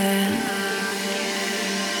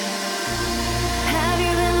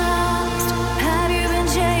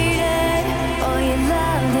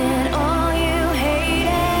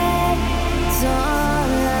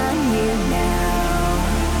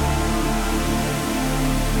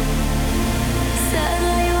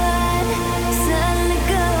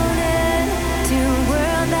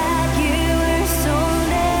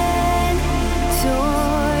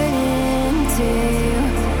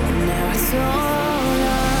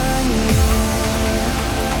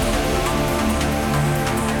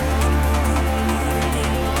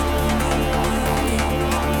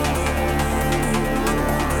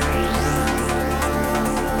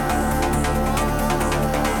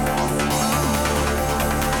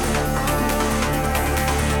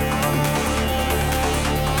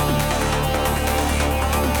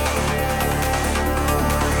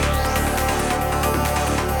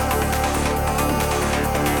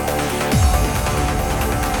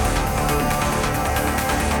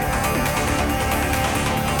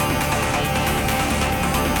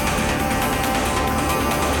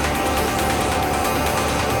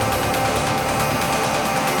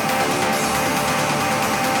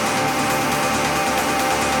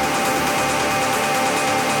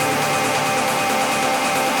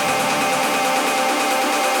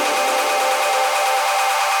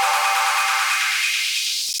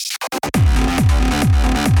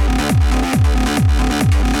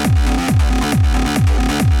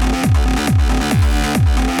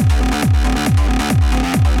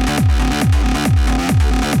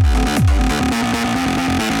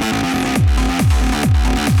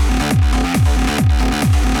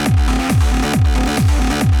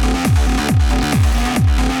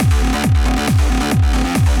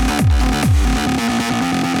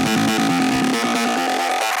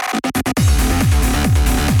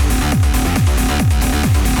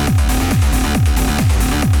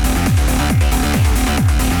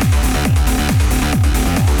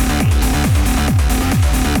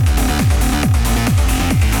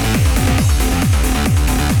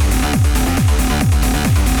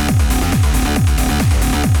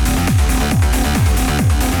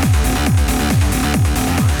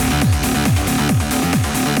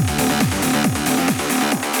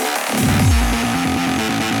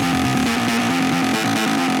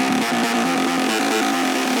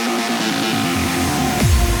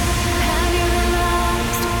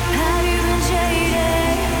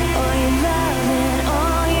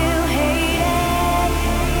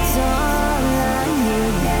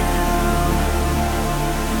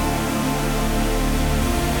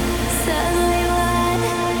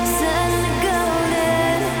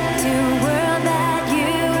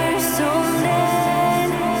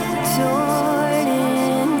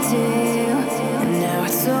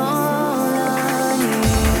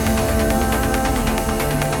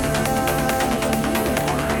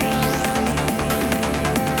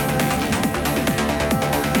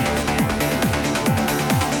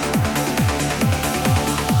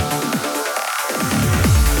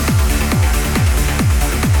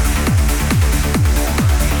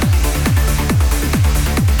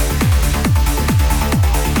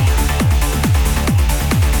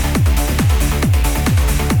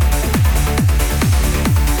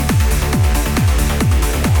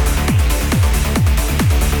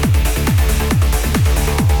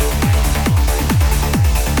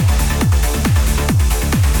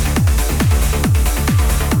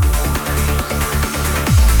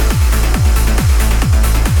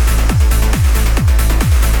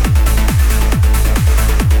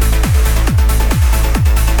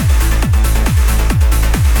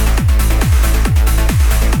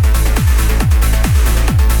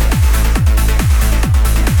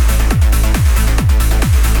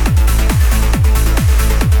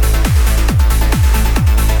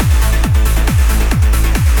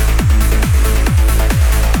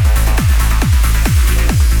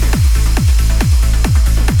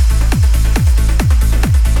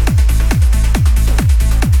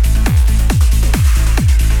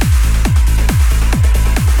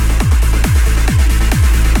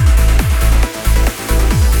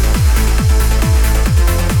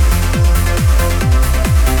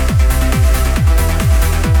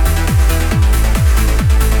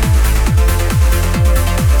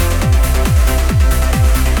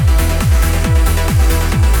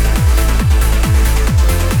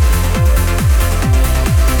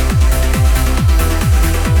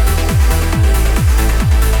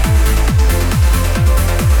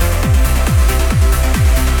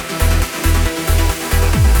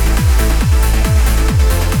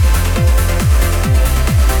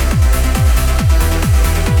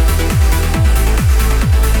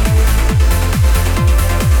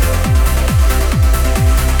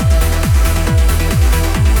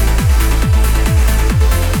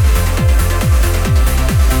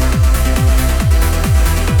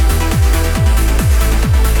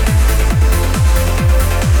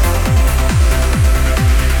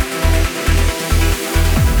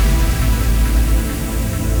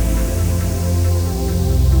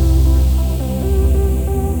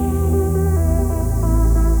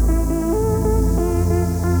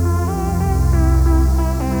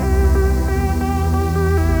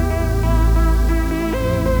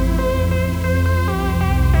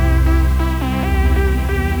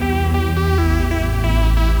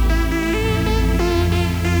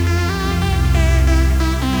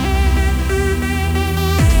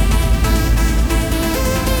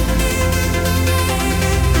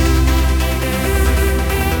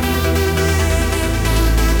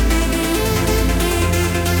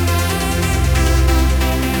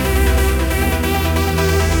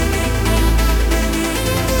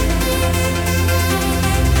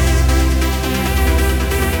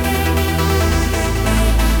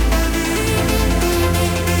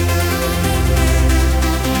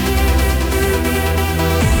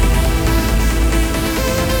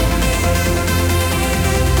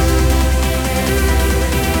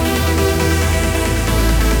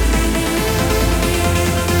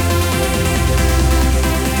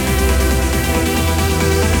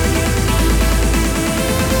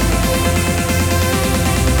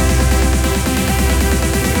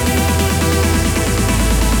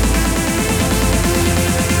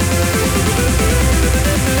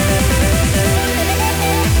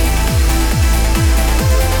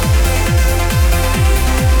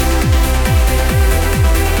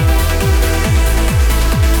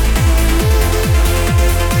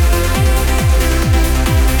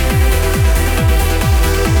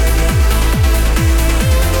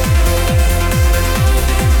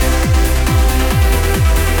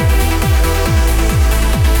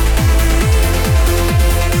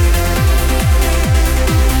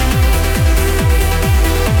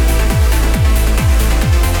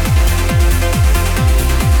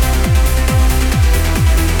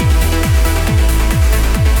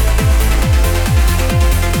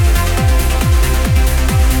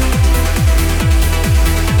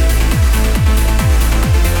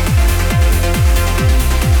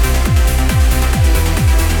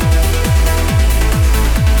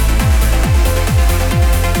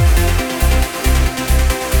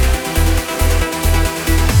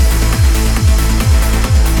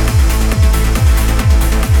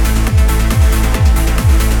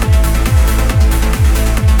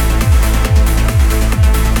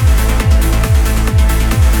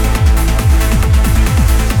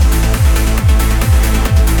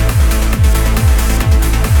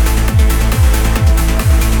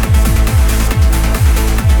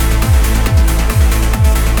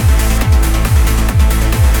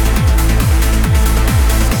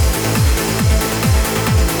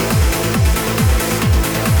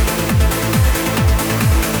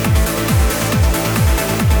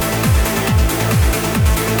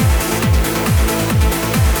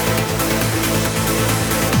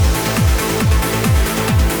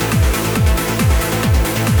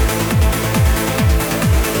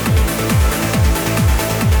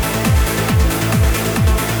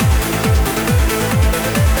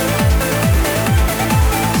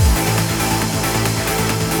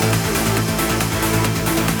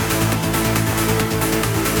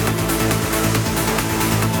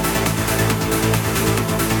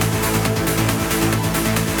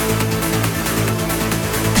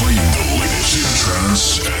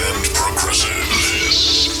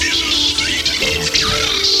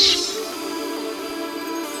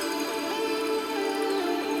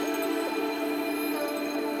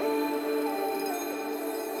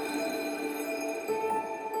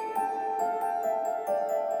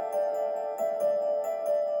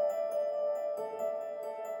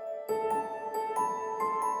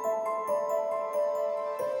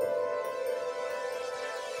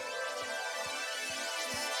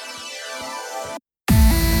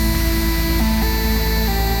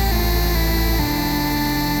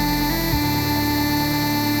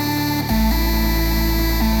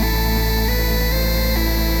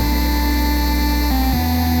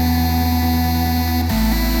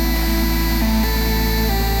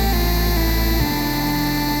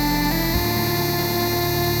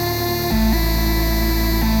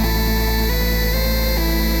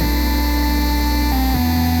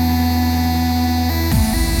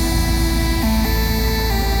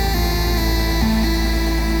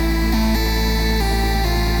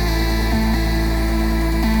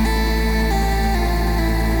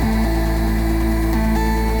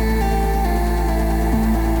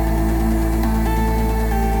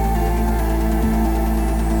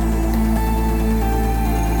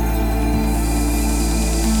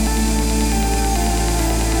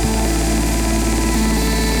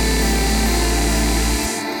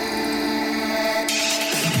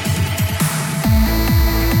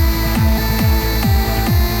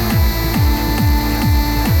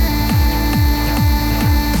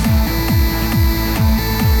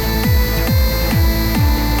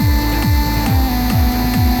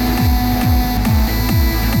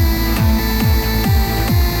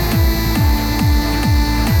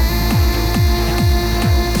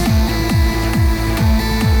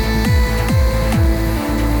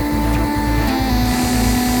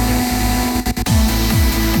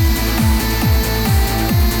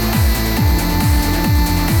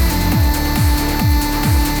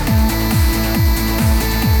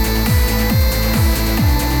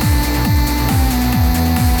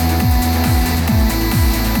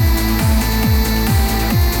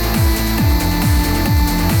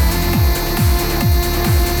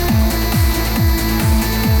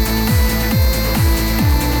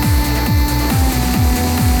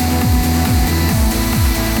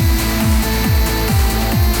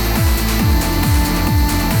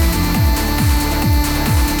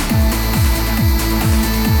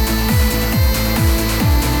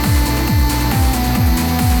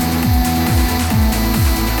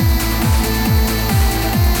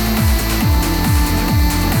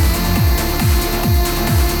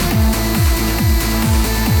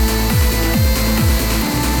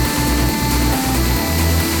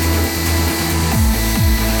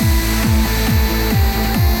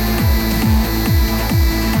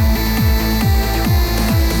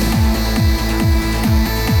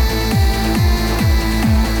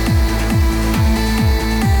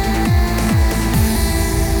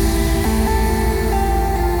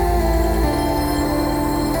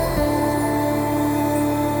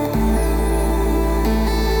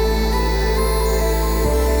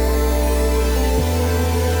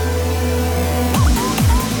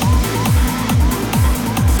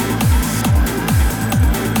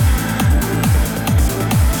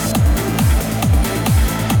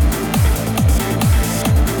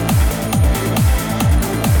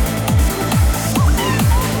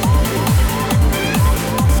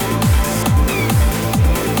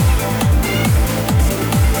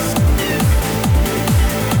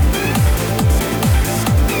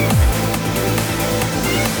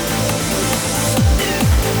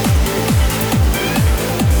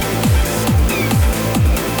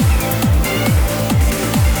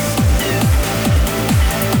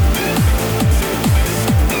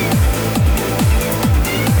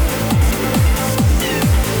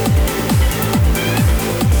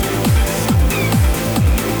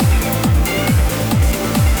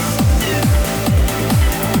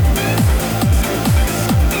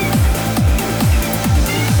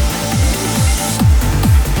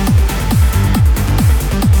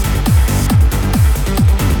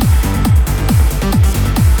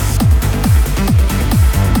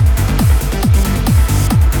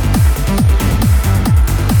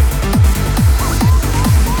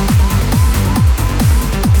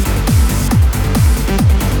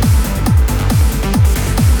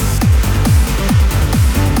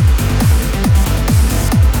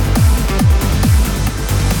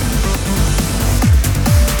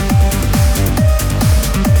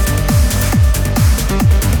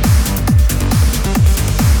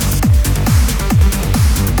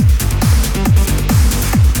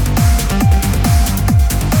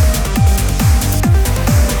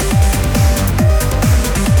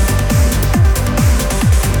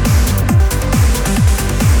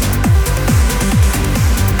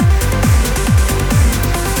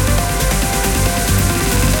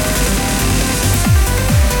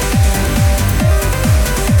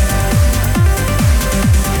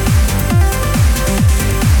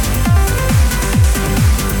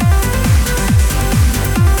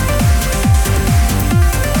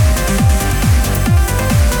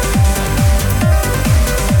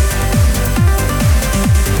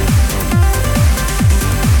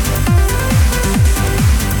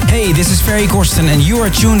 Hey, this is Ferry Corsten and you are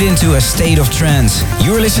tuned into A State of Trance.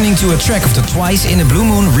 You are listening to a track of the Twice in the Blue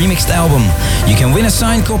Moon remixed album. You can win a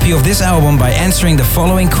signed copy of this album by answering the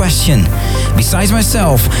following question. Besides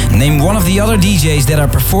myself, name one of the other DJs that are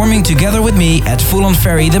performing together with me at Full On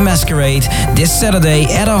Ferry The Masquerade this Saturday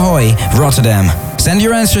at Ahoy, Rotterdam. Send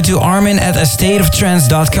your answer to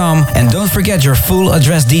armin@astateoftrance.com and don't forget your full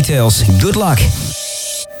address details. Good luck!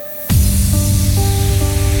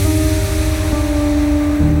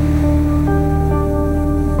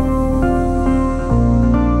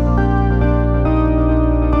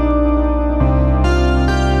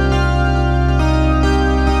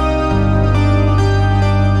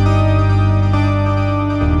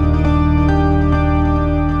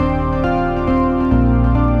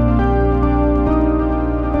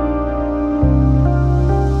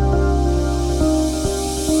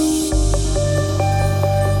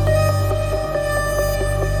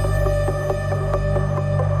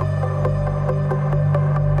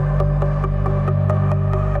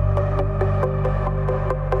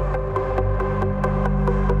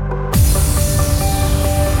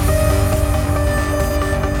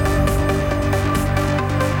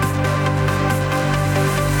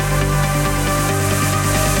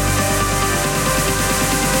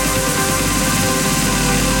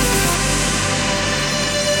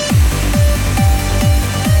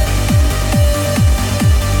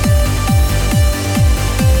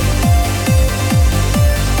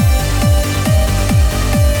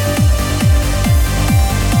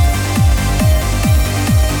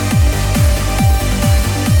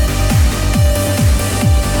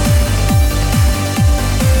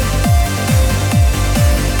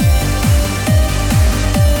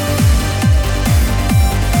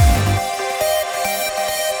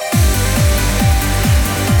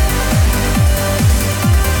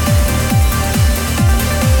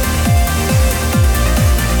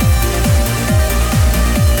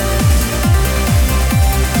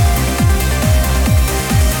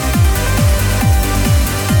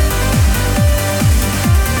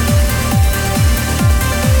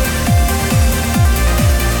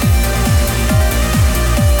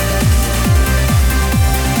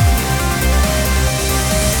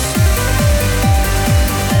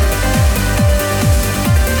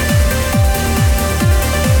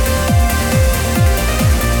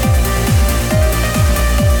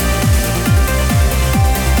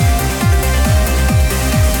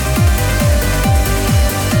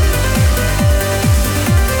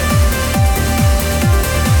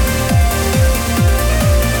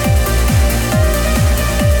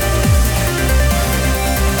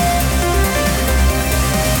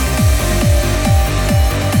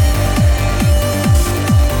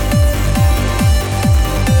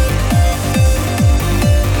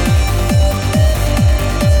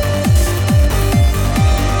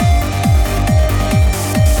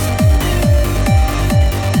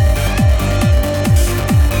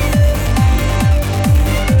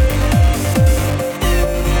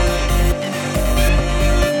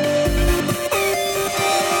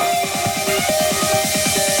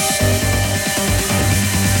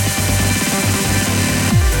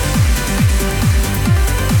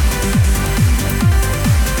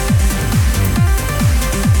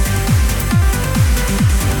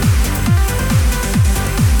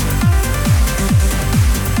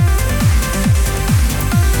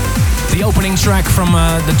 Track from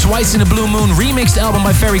the Twice in the Blue Moon remixed album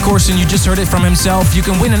by Ferry Corsten. You just heard it from himself. You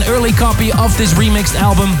can win an early copy of this remixed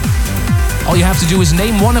album. All you have to do is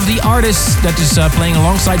name one of the artists that is playing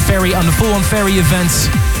alongside Ferry on the Full On Ferry events.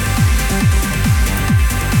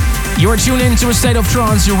 You are tuned in to A State of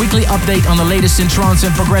Trance, your weekly update on the latest in trance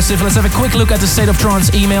and progressive. Let's have a quick look at the State of Trance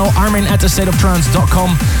email,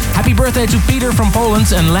 armin@astateoftrance.com. Happy birthday to Peter from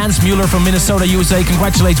Poland and Lance Mueller from Minnesota, USA.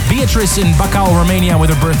 Congratulates Beatrice in Bacău, Romania with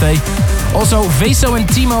her birthday. Also, Veso and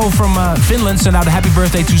Timo from Finland send out a happy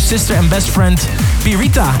birthday to sister and best friend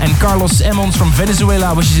Pirita, and Carlos Emmons from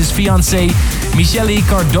Venezuela wishes his fiancée Michele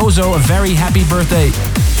Cardozo a very happy birthday.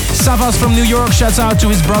 Savas from New York shouts out to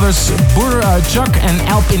his brothers Chuck and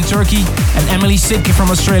Alp in Turkey, and Emily Sidke from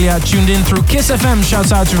Australia tuned in through Kiss FM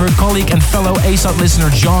shouts out to her colleague and fellow ASOT listener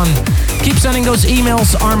John. Keep sending those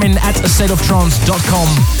emails, armin@astateoftrance.com.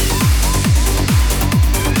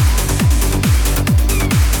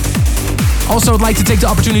 Also, I'd like to take the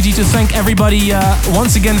opportunity to thank everybody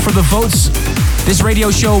once again for the votes. This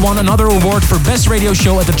radio show won another award for Best Radio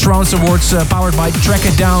Show at the Trance Awards, powered by Track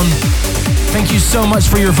It Down. Thank you so much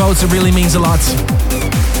for your votes, it really means a lot.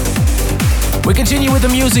 We continue with the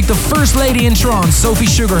music. The first lady in trance, Sophie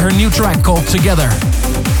Sugar, her new track called Together.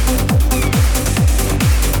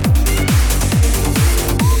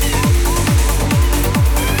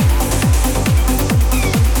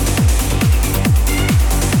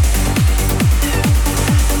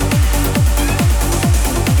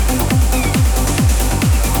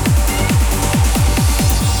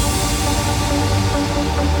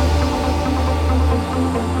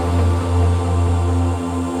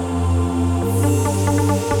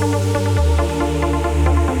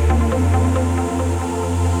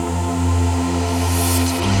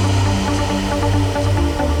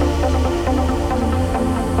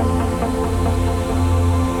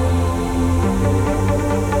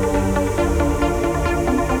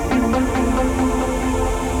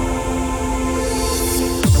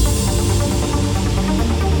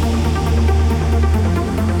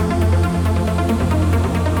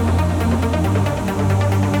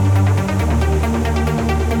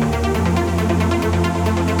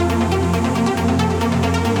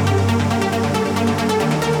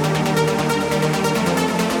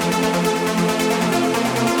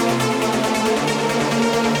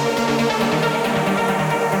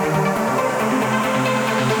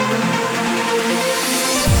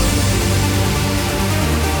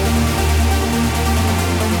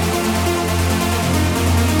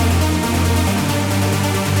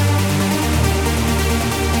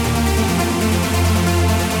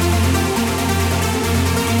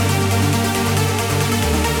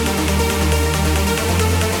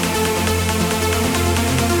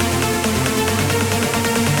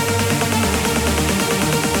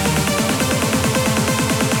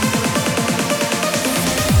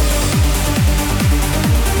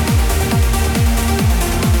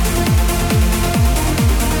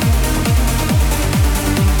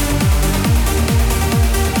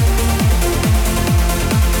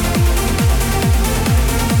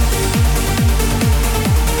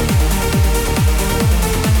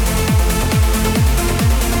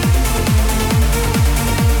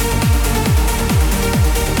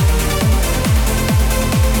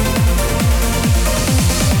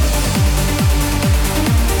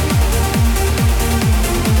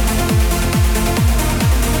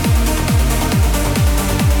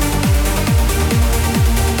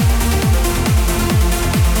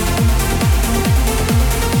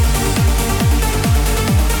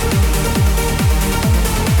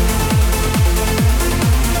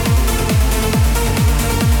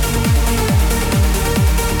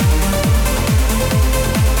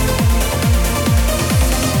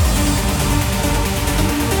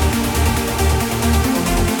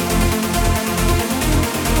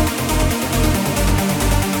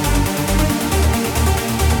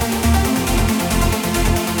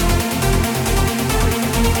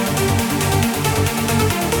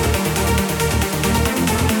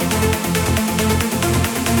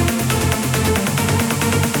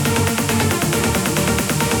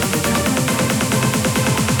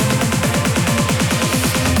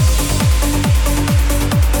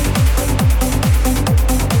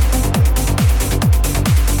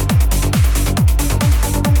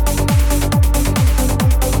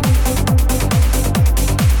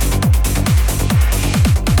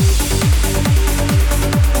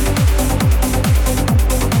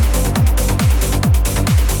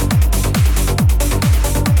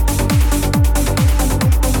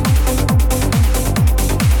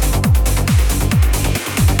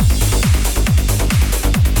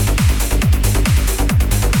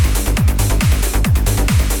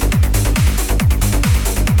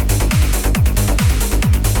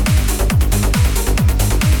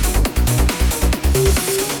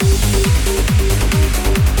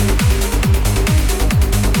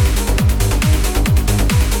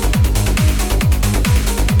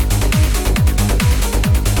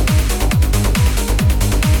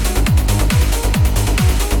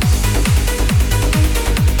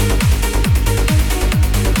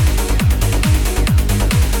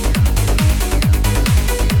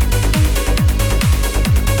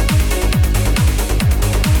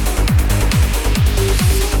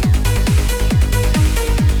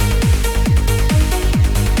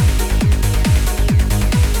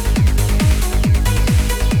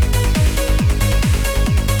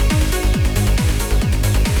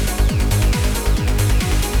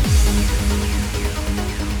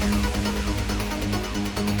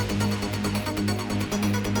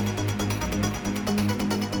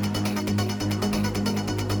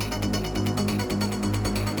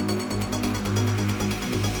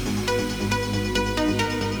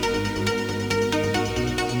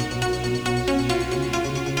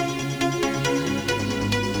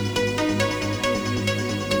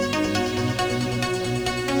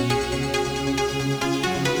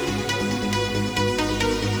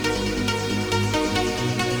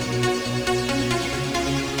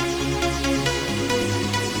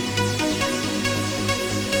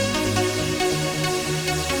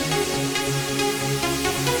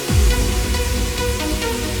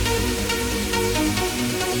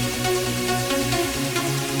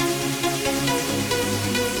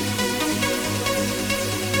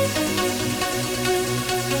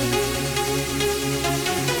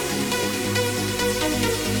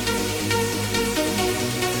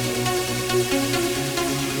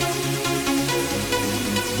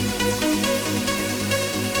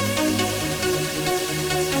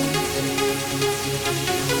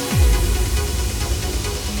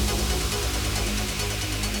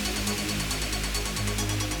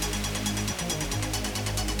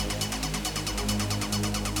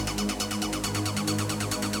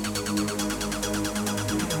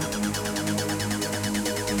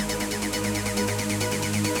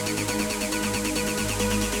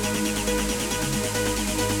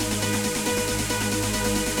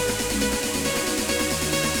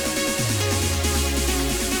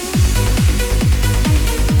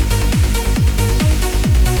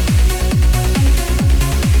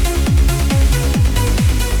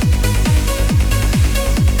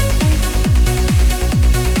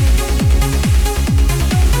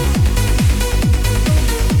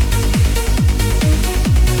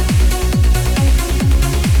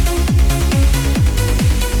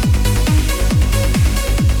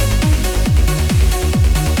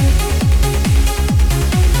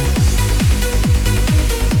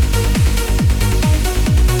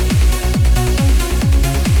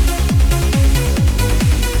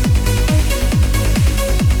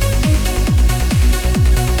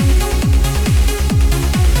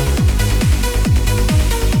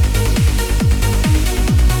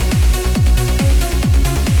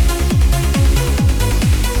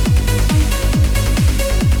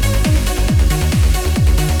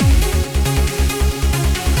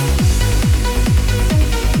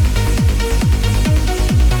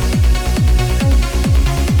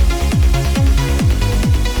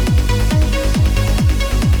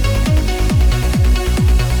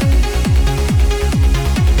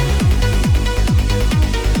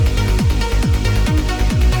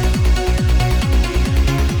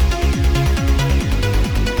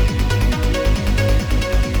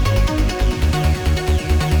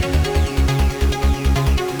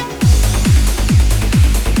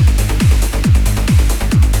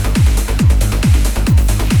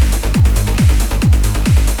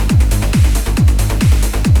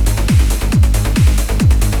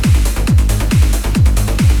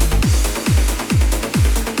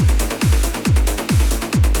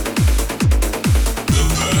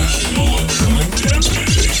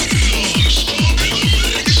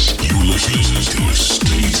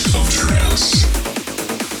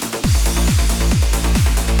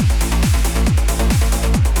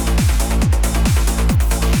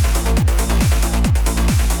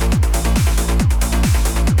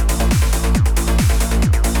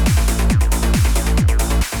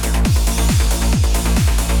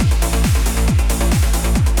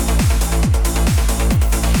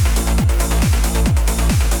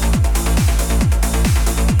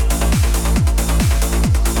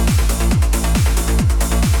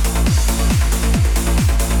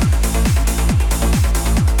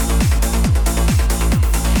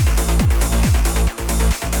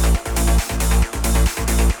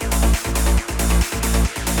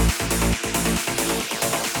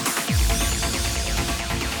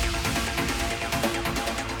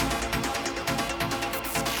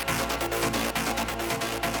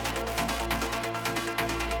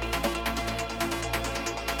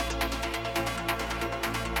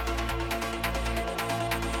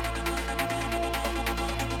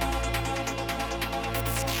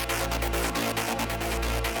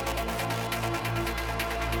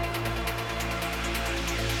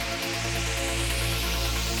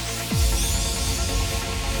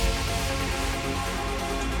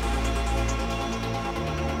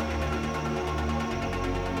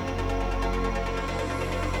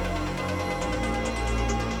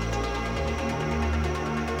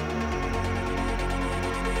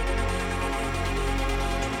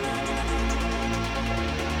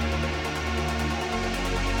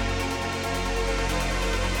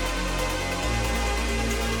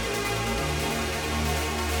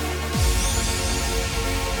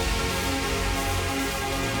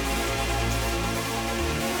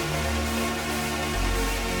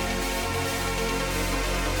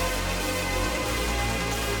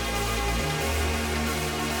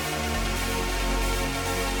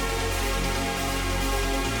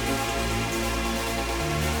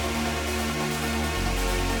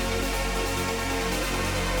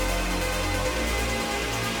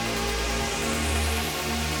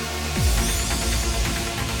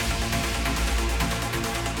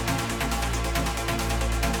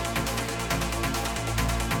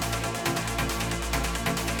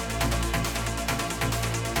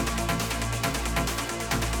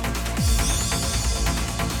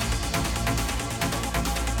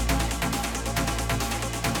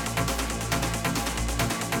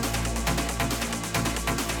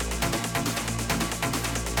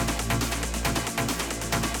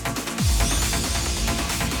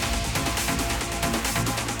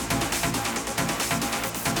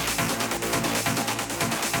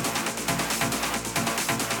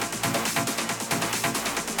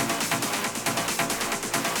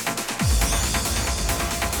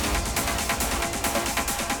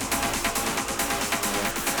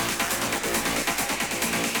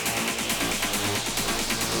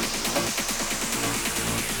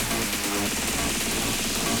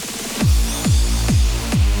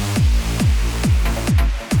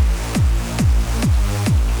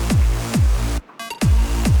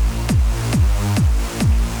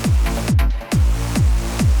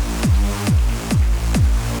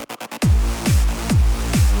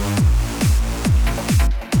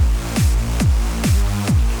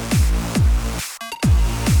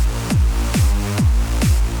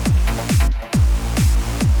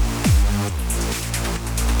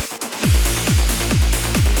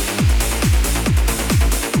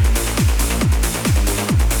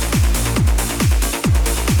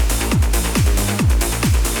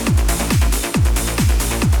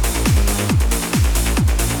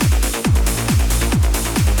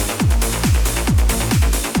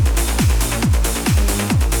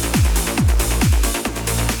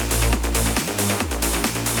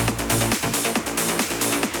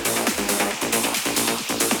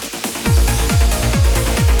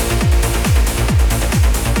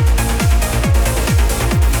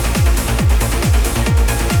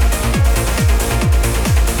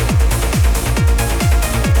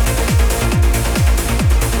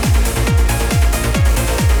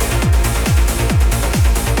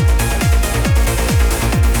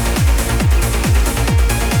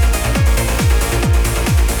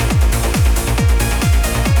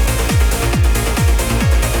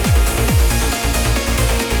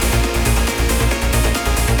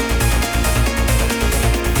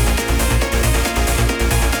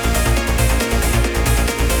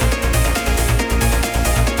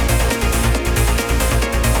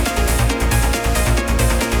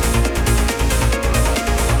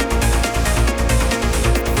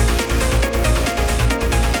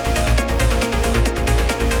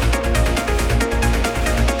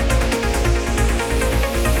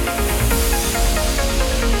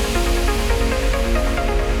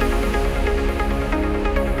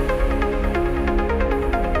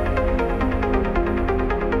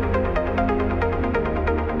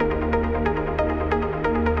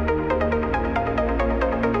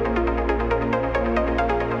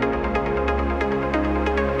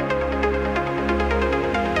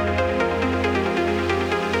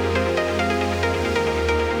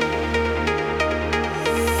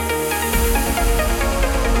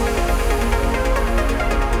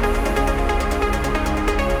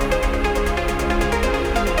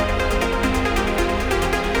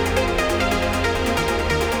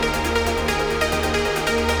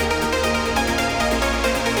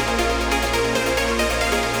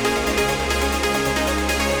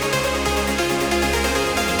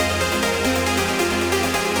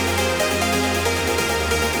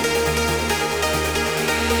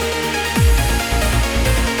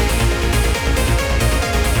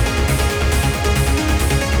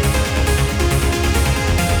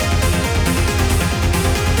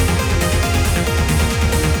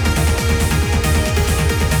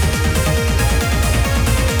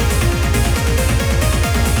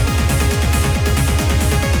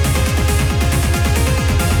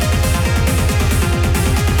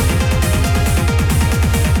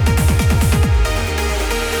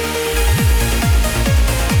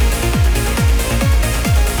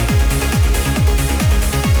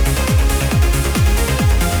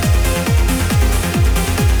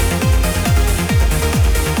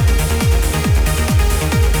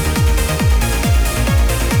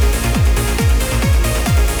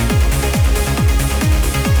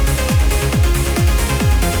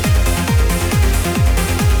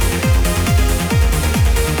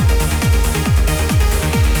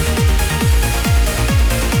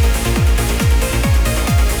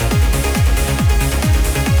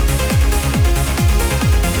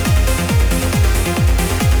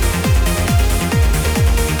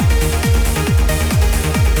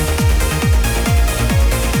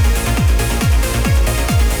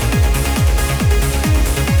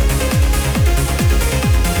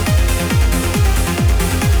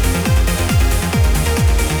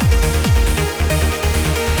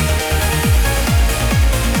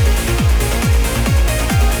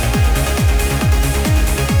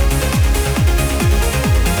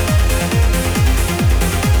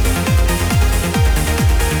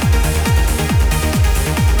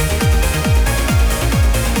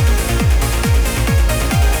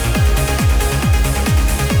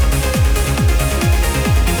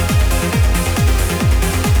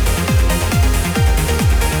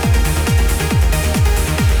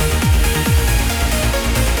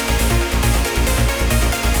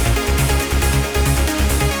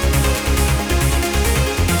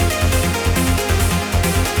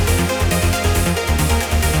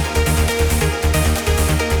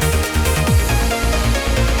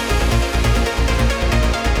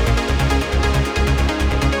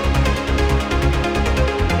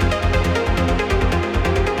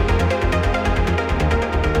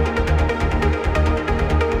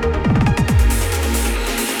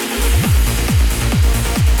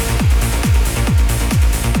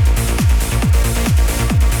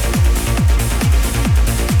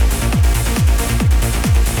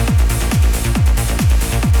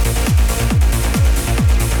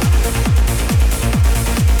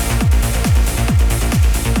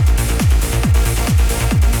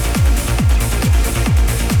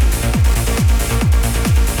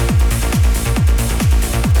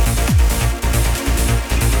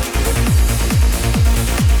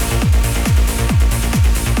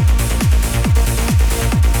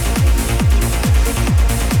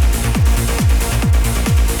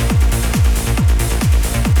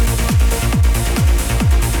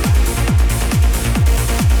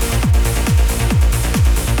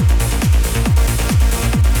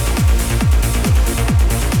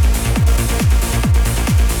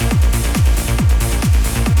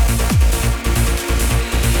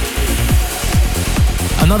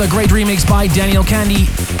 another great remix by Daniel Candy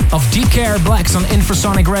of Deep Care Blacks on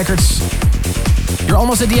Infrasonic Records. You're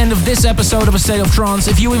almost at the end of this episode of A State of Trance.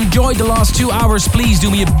 If you enjoyed the last 2 hours, please do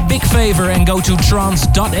me a big favor and go to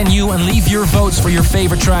trance.nu and leave your votes for your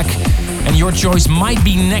favorite track. And your choice might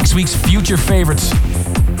be next week's future favorites.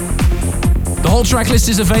 The whole track list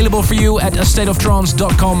is available for you at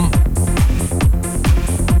astateoftrance.com.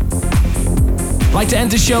 Like to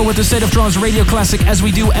end the show with the State of Trance Radio Classic as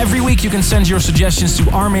we do every week. You can send your suggestions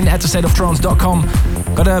to armin@thestateoftrance.com.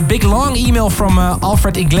 Got a big long email from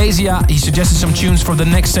Alfred Iglesia. He suggested some tunes for the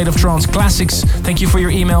next State of Trance Classics. Thank you for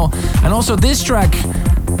your email. And also this track,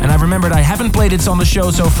 and I remembered I haven't played it on the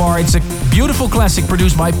show so far. It's a beautiful classic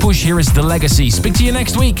produced by Push. Here is The Legacy. Speak to you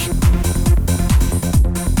next week.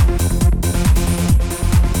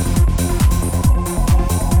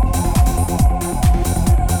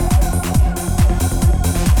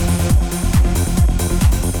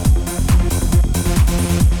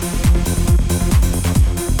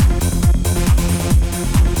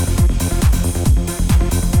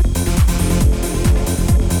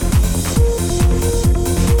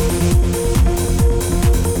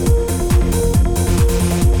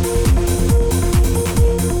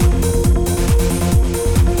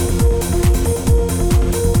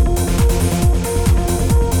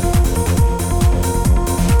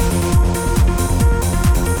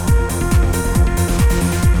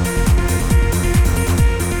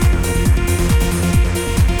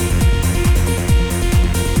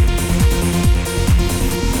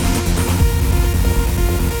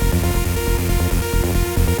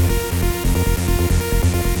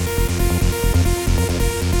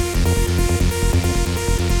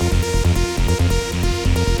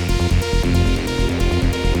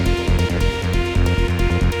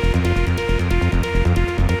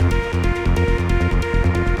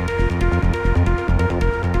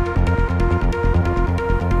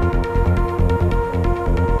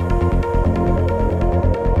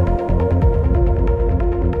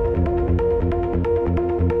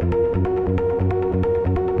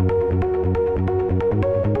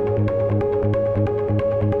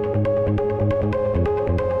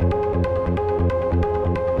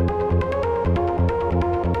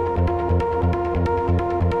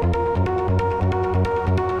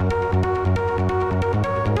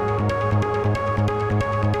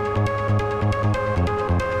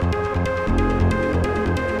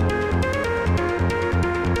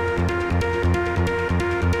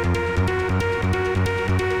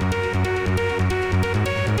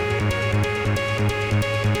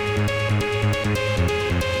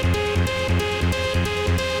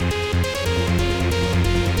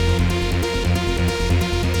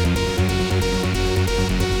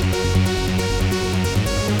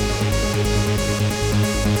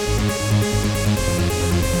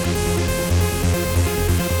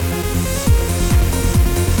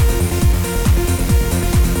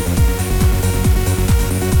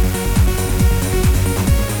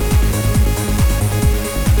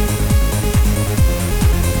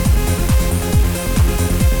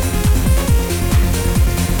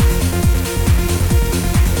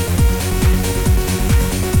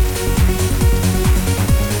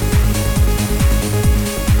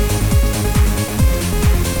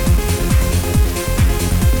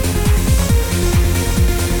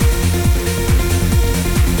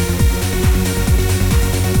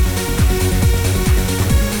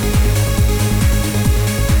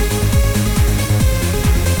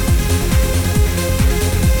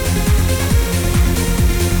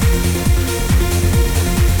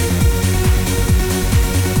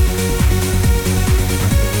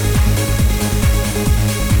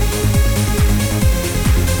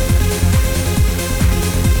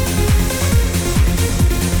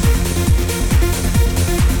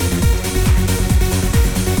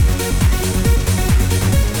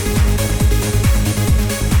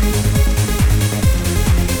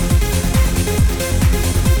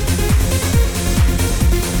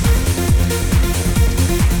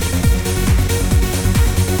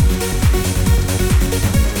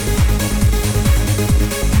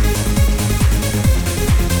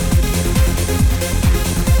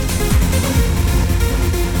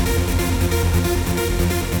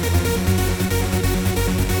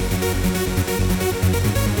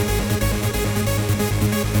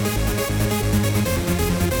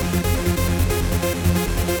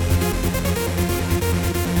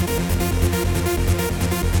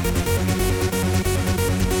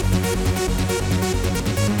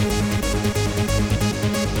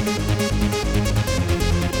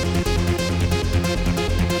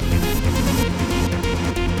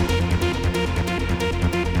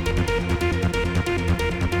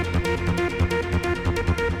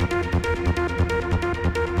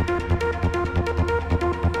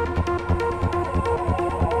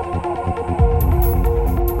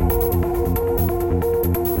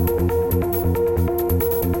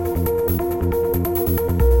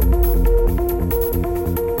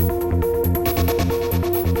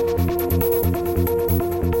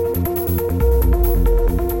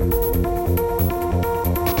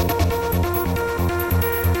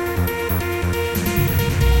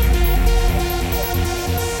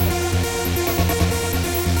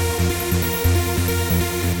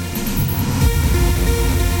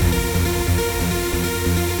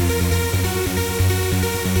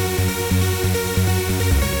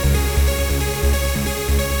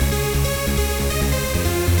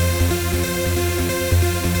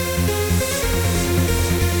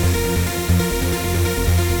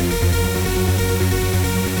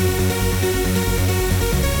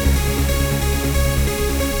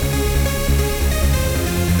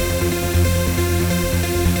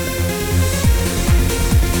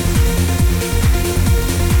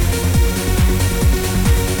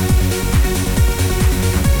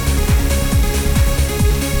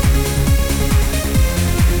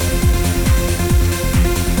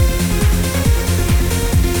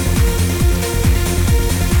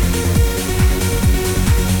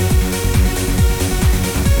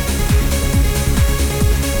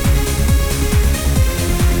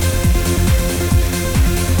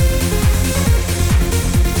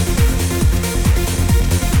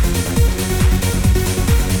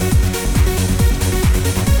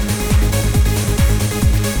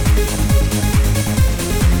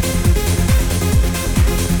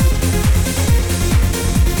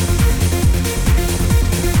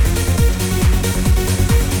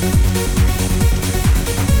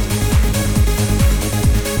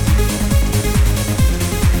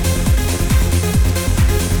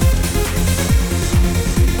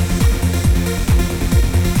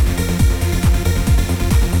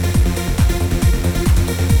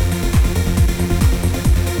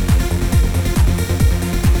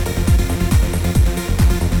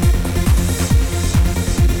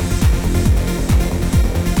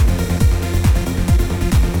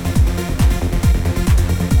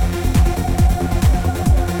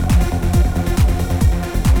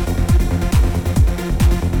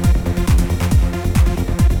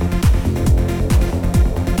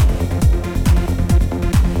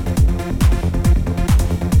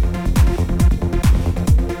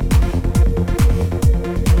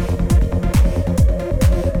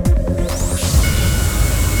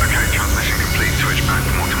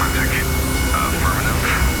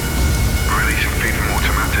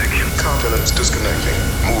 Components disconnecting.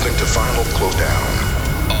 Moving to final close down.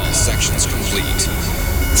 All sections complete.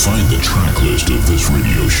 Find the track list of this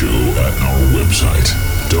radio show at our website,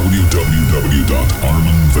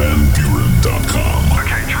 www.arminvanburen.com.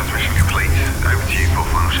 Okay, transmission complete. Over to you for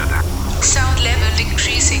final shutdown. Sound level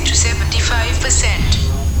increasing to 75%.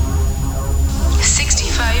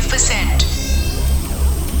 65%.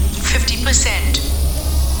 50%.